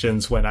by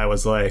Christians when I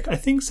was like, I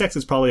think sex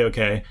is probably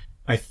okay.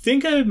 I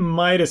think I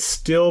might have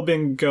still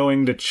been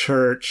going to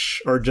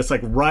church or just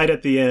like right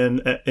at the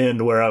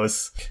end where I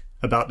was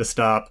about to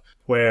stop,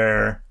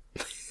 where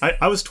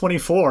I was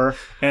 24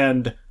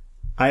 and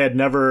I had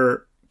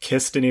never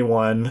kissed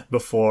anyone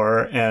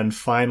before. And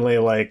finally,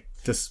 like,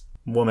 this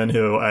woman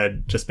who I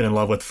had just been in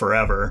love with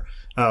forever,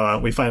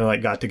 we finally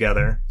like got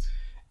together.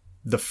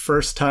 The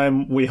first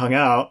time we hung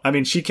out, I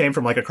mean, she came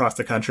from like across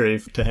the country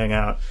to hang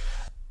out.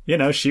 You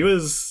know, she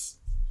was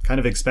kind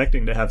of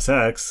expecting to have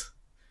sex,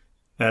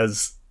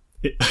 as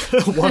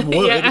one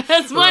would. Yeah,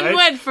 as one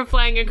would for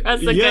flying across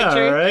the country.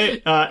 Yeah,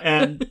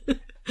 right?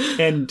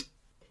 And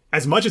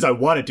as much as I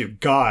wanted to,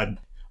 God,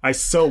 I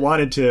so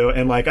wanted to,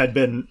 and like I'd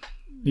been,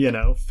 you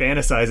know,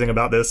 fantasizing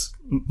about this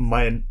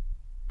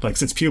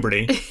since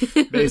puberty,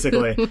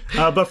 basically.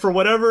 But for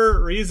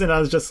whatever reason, I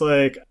was just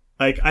like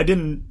I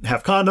didn't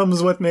have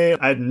condoms with me.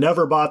 I'd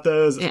never bought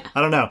those. Yeah.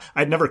 I don't know.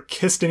 I'd never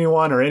kissed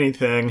anyone or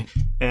anything.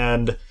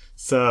 And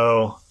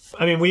so,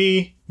 I mean,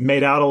 we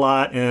made out a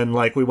lot and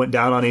like we went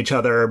down on each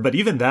other. But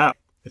even that,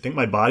 I think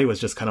my body was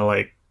just kind of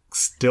like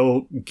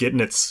still getting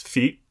its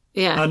feet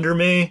under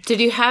me. Did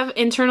you have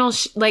internal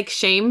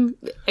shame?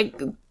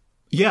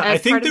 Yeah, I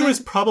think there was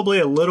probably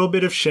a little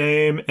bit of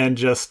shame and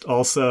just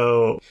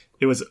also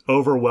it was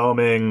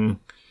overwhelming.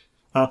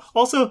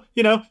 Also,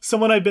 you know,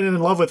 someone I'd been in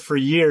love with for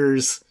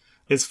years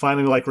is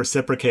finally like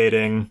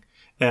reciprocating,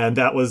 and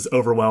that was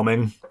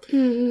overwhelming.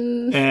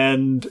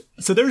 And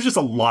so there was just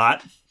a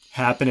lot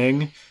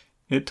happening.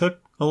 It took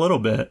a little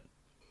bit.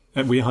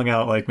 And we hung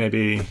out like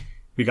maybe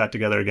we got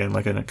together again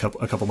like in a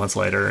couple months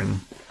later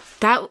and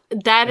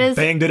that is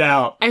banged it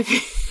out. I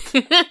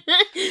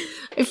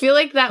feel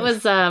like that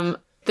was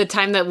the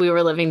time that we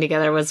were living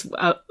together was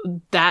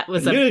that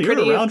was a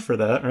pretty, you're around for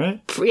that,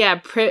 right? Yeah,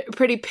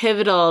 pretty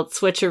pivotal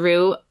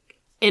switcheroo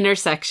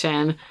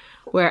intersection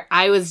where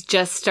I was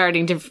just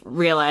starting to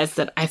realize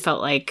that I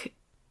felt like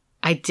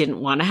I didn't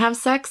want to have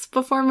sex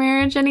before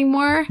marriage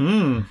anymore.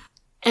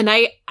 And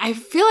I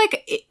feel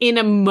like in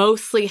a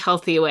mostly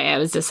healthy way I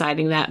was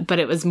deciding that, but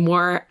it was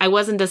more, I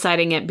wasn't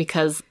deciding it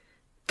because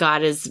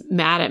God is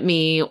mad at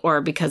me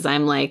or because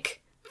I'm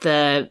like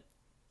the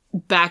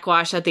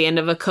backwash at the end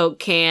of a Coke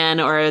can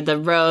or the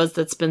rose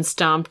that's been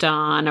stomped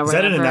on or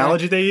whatever. Is that an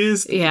analogy they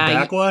use? Yeah.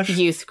 Backwash?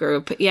 Youth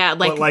group. Yeah.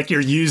 Like you're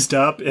used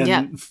up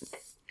and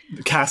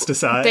cast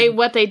aside?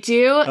 What they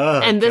do,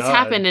 and this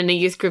happened in a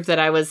youth group that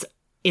I was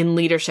in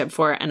leadership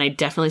for, and I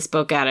definitely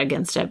spoke out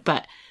against it,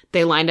 but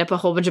they lined up a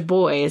whole bunch of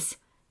boys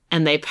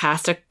and they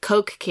passed a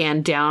Coke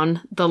can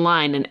down the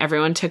line and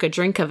everyone took a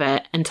drink of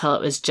it until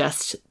it was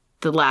just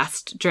the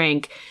last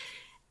drink.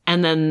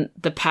 And then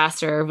the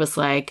pastor was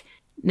like,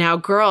 now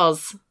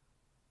girls,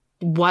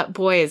 what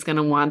boy is going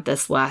to want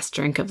this last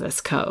drink of this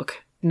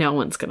Coke? No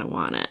one's going to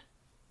want it.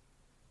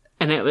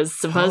 And it was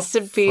supposed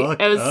to be,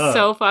 it was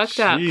so fucked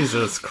up.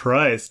 Jesus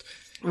Christ.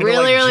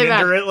 Really bad.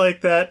 Gender it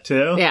like that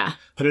too? Yeah.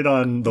 Put it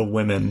on the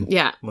women.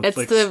 Yeah.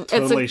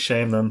 Totally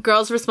shame them.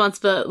 Girls'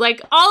 responsibility.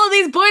 Like, all of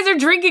these boys are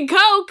drinking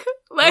Coke.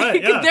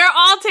 Like, they're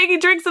all taking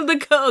drinks of the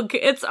Coke.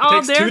 It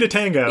takes two to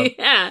tango.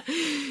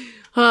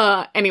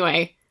 Yeah.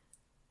 Anyway,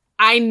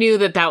 I knew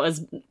that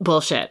was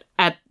bullshit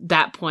at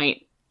that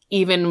point,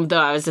 even though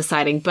I was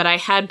deciding. But I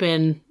had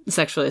been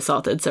sexually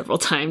assaulted several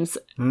times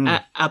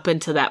up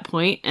until that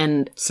point.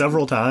 And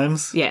several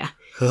times? Yeah.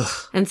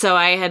 And so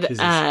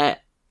I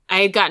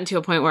had gotten to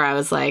a point where I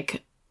was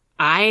like,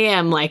 I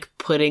am like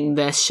putting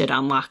this shit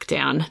on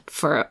lockdown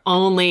for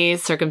only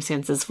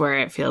circumstances where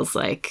it feels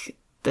like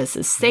this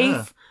is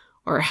safe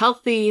or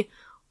healthy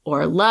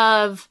or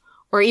love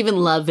or even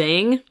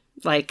loving,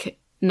 like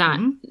not.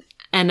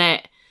 And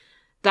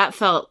that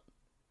felt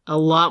a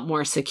lot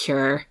more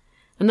secure.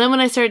 And then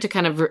when I started to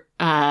kind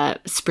of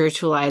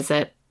spiritualize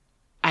it,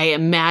 I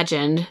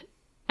imagined,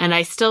 and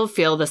I still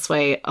feel this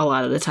way a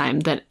lot of the time,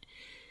 that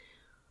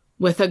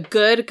with a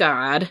good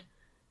God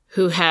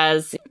who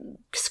has,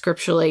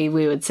 scripturally,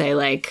 we would say,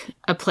 like,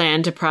 a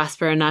plan to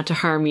prosper and not to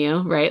harm you,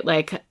 right?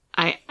 Like,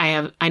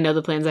 I know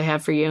the plans I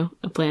have for you,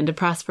 a plan to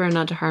prosper and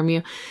not to harm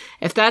you.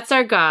 If that's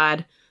our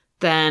God,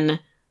 then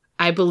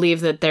I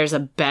believe that there's a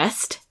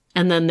best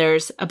And then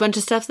there's a bunch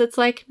of stuff that's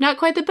like not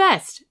quite the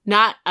best.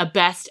 Not a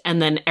best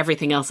and then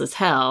everything else is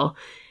hell.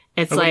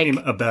 It's What do like you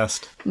mean a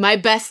best. my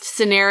best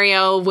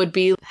scenario would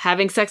be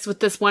having sex with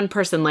this one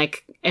person.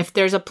 Like if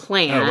there's a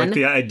plan. Like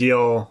the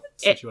ideal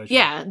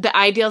situation. The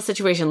ideal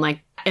situation.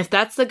 Like if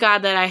that's the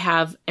God that I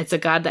have, it's a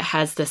God that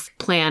has this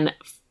plan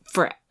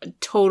for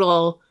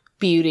total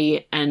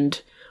beauty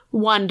and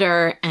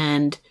wonder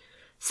and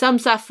some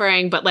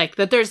suffering, but like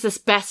that there's this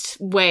best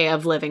way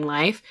of living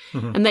life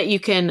and that you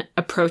can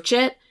approach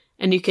it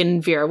and you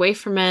can veer away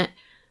from it.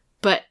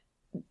 But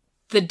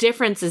the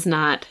difference is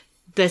not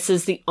this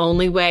is the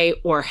only way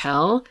or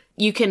hell.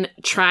 You can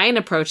try and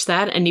approach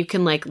that and you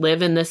can like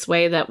live in this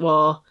way that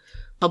will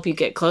help you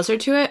get closer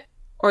to it,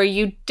 or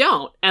you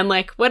don't. And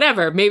like,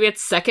 whatever, maybe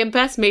it's second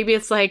best. Maybe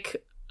it's like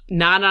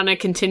not on a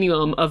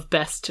continuum of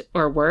best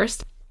or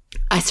worst.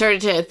 I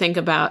started to think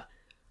about,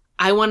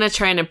 I want to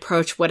try and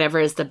approach whatever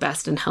is the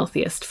best and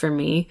healthiest for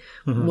me,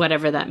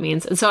 whatever that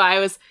means. And so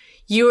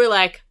you were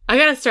like, I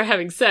got to start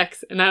having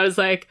sex. And I was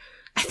like,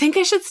 I think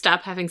I should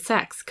stop having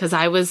sex, because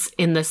I was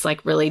in this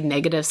like really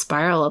negative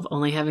spiral of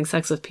only having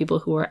sex with people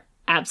who were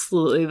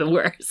absolutely the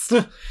worst.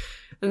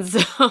 And so,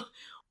 Was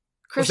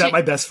Christian, that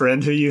my best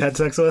friend who you had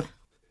sex with?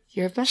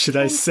 your best Should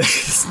friend? I say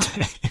his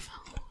name?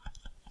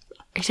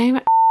 Are you talking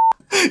about?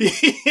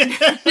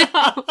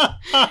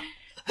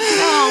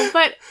 No,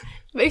 but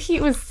he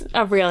was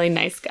a really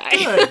nice guy.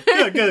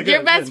 Good.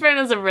 Your best friend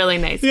was a really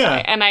nice Yeah. guy,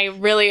 and I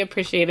really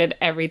appreciated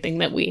everything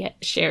that we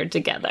shared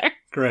together.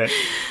 Great.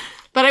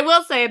 But I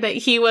will say that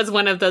he was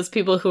one of those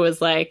people who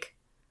was like,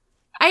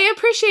 I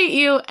appreciate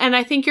you, and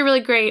I think you're really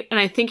great, and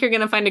I think you're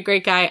going to find a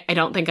great guy. I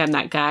don't think I'm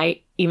that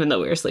guy, even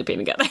though we were sleeping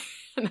together.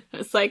 And I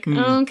was like,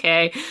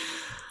 okay.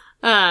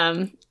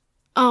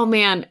 Oh,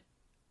 man.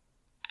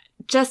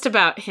 Just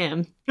about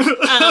him.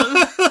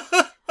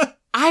 I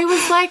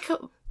was like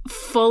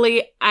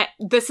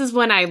this is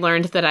when I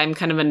learned that I'm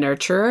kind of a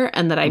nurturer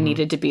and that I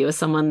needed to be with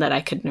someone that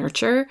I could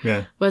nurture.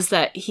 Yeah. Was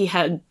that he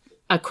had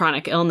a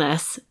chronic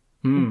illness,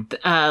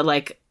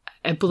 like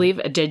I believe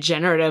a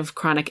degenerative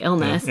chronic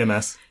illness,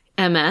 MS.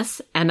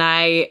 MS, and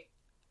I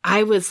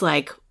was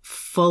like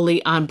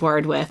fully on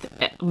board with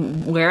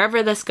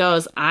wherever this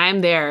goes.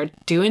 I'm there.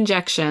 Do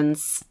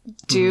injections.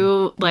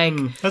 Do like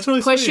That's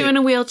really push sweet. you in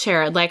a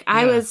wheelchair. Like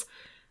I Yeah. was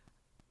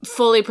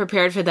fully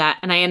prepared for that,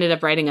 and I ended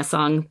up writing a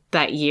song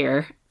that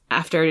year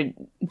after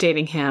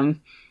dating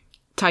him,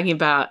 talking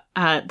about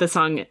the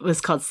song was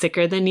called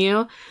 "Sicker Than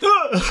You,"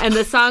 and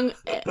the song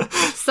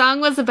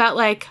was about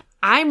like,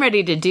 I'm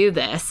ready to do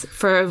this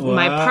for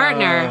my Wow.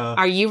 partner.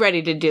 Are you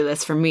ready to do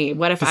this for me?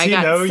 What if Does I he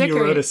got know sicker?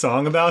 you wrote a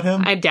song about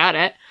him? I doubt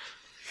it.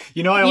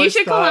 You know, I You always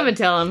should call thought- him and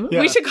tell him.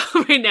 Yeah. We should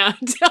call him right now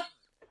and tell him.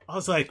 I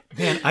was like,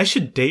 man, I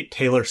should date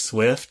Taylor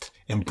Swift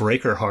and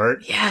break her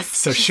heart. Yes.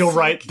 So just she'll like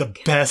write the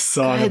best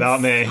song good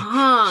about me.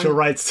 song. She'll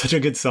write such a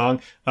good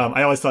song.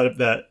 I always thought of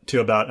that too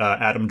about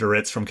Adam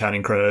Duritz from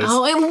Counting Crows.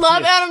 Oh, I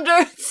love Adam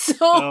Duritz so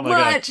Oh my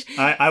much.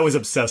 god, I was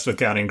obsessed with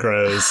Counting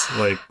Crows.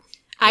 Like,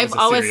 I've was a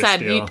always serious said,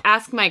 deal. you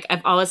ask Mike,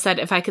 I've always said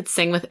if I could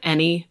sing with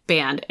any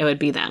band, it would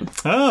be them.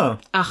 oh,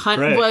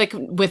 Great. Like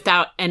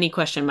without any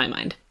question in my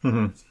mind.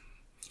 Mm-hmm.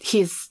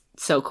 He's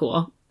so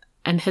cool.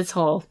 And his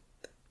whole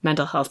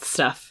mental health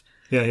stuff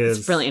yeah, he is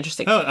is really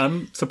interesting. Oh,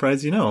 I'm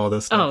surprised you know all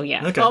this stuff. Oh,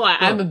 yeah. Okay.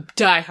 I'm cool. a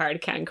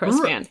diehard Counting Crows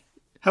fan.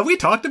 Have we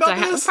talked about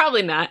this?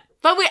 Probably not.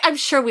 But I'm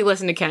sure we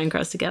listened to Counting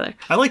Crows together.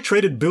 I like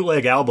traded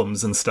bootleg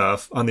albums and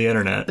stuff on the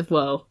internet.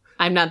 Whoa.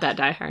 I'm not that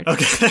diehard.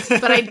 Okay.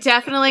 But I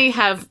definitely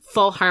have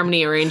full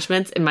harmony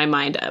arrangements in my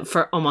mind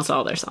for almost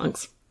all their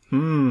songs.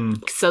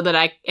 So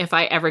that if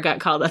I ever got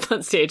called up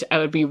on stage, I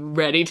would be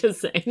ready to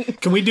sing.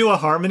 Can we do a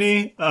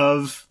harmony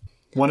of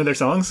one of their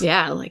songs?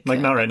 Yeah, Like,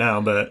 not right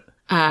now, but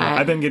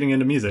I've been getting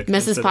into music.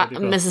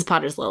 Mrs.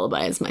 Potter's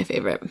Lullaby is my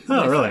favorite.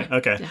 Oh, really?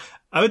 Okay. Yeah.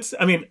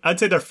 I'd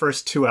say their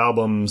first two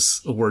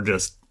albums were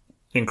just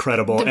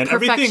incredible. And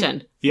Perfection.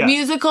 everything. Yeah.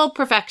 Musical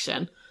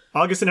perfection.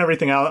 August and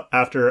Everything Out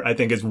After, I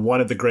think, is one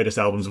of the greatest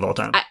albums of all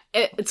time.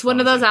 It's one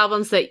of those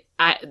albums that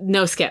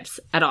no skips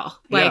at all.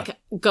 Like, Yeah.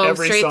 go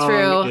Every straight song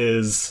through.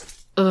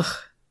 is a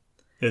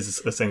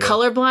single.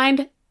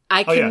 Colorblind.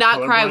 I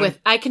cannot cry Colorblind.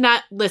 I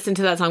cannot listen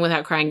to that song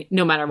without crying,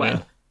 no matter what.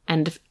 Yeah.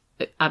 And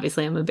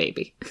obviously, I'm a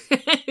baby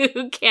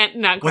who can't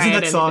not cry. Wasn't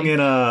at that song anything.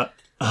 in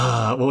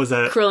what was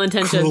that? Cruel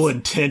Intentions. Cruel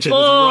Intentions.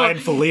 Oh. Ryan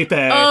Felipe.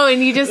 Oh,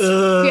 and you just,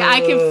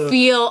 I can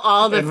feel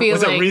all the And feeling.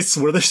 was it Reese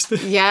Witherspoon?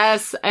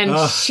 Yes, and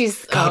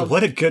she's God,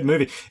 what a good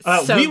movie.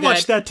 so We good.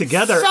 watched that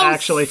together, so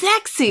actually.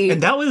 sexy.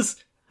 And that was,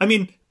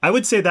 I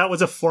would say that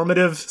was a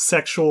formative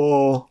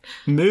sexual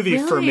movie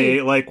for Really?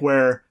 me, like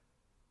where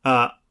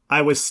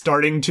I was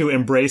starting to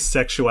embrace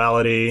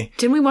sexuality.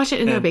 Didn't we watch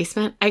it in our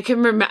basement? I can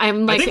remember.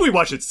 I'm I like think we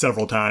watched it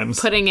several times.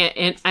 putting it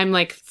in. I'm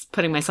like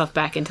putting myself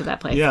back into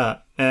that place. Yeah,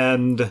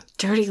 and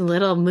Dirty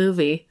little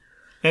movie.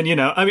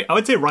 I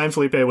would say Ryan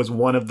Felipe was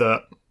one of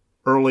the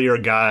earlier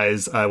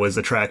guys I was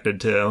attracted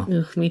to.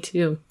 Ooh, me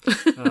too.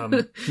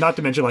 Not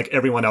to mention like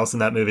everyone else in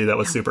that movie that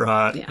was super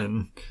hot Yeah.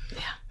 and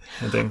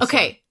things.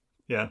 Okay, So,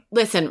 yeah.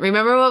 listen.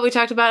 Remember what we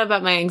talked about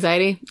my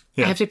anxiety?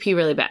 Yeah. I have to pee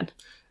really bad.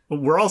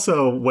 we're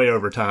also way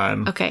over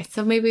time. Okay,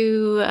 so maybe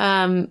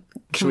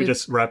Should we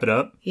just wrap it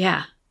up?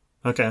 Yeah.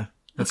 Okay,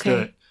 let's do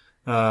it.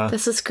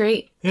 This is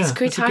great. Yeah, it's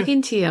great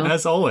talking to you.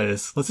 As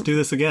always. Let's do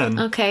this again.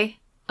 Okay.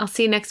 I'll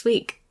see you next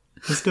week.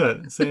 Let's do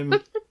it. Same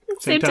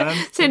time.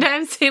 Same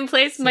time, same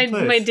place.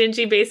 My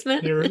dingy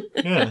basement.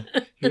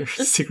 Your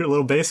secret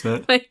little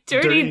basement. My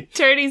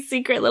dirty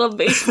secret little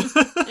basement.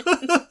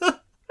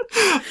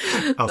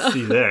 I'll see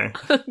you there.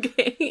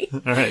 Okay.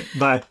 All right.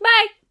 Bye.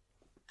 Bye.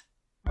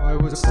 I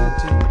was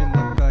sitting in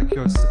the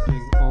backyard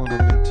sipping on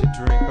a minty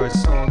drink. I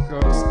saw a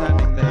girl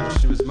standing there,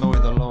 she was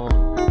mowing the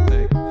lawn, I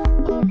think.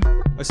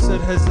 I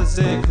said, "Hey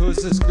Zig, who's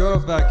this girl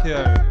back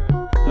here?"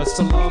 "That's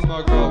the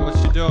lawnmower girl, what's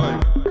she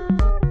doing?"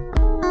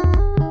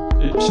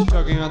 "Is she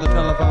talking on the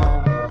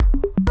telephone?"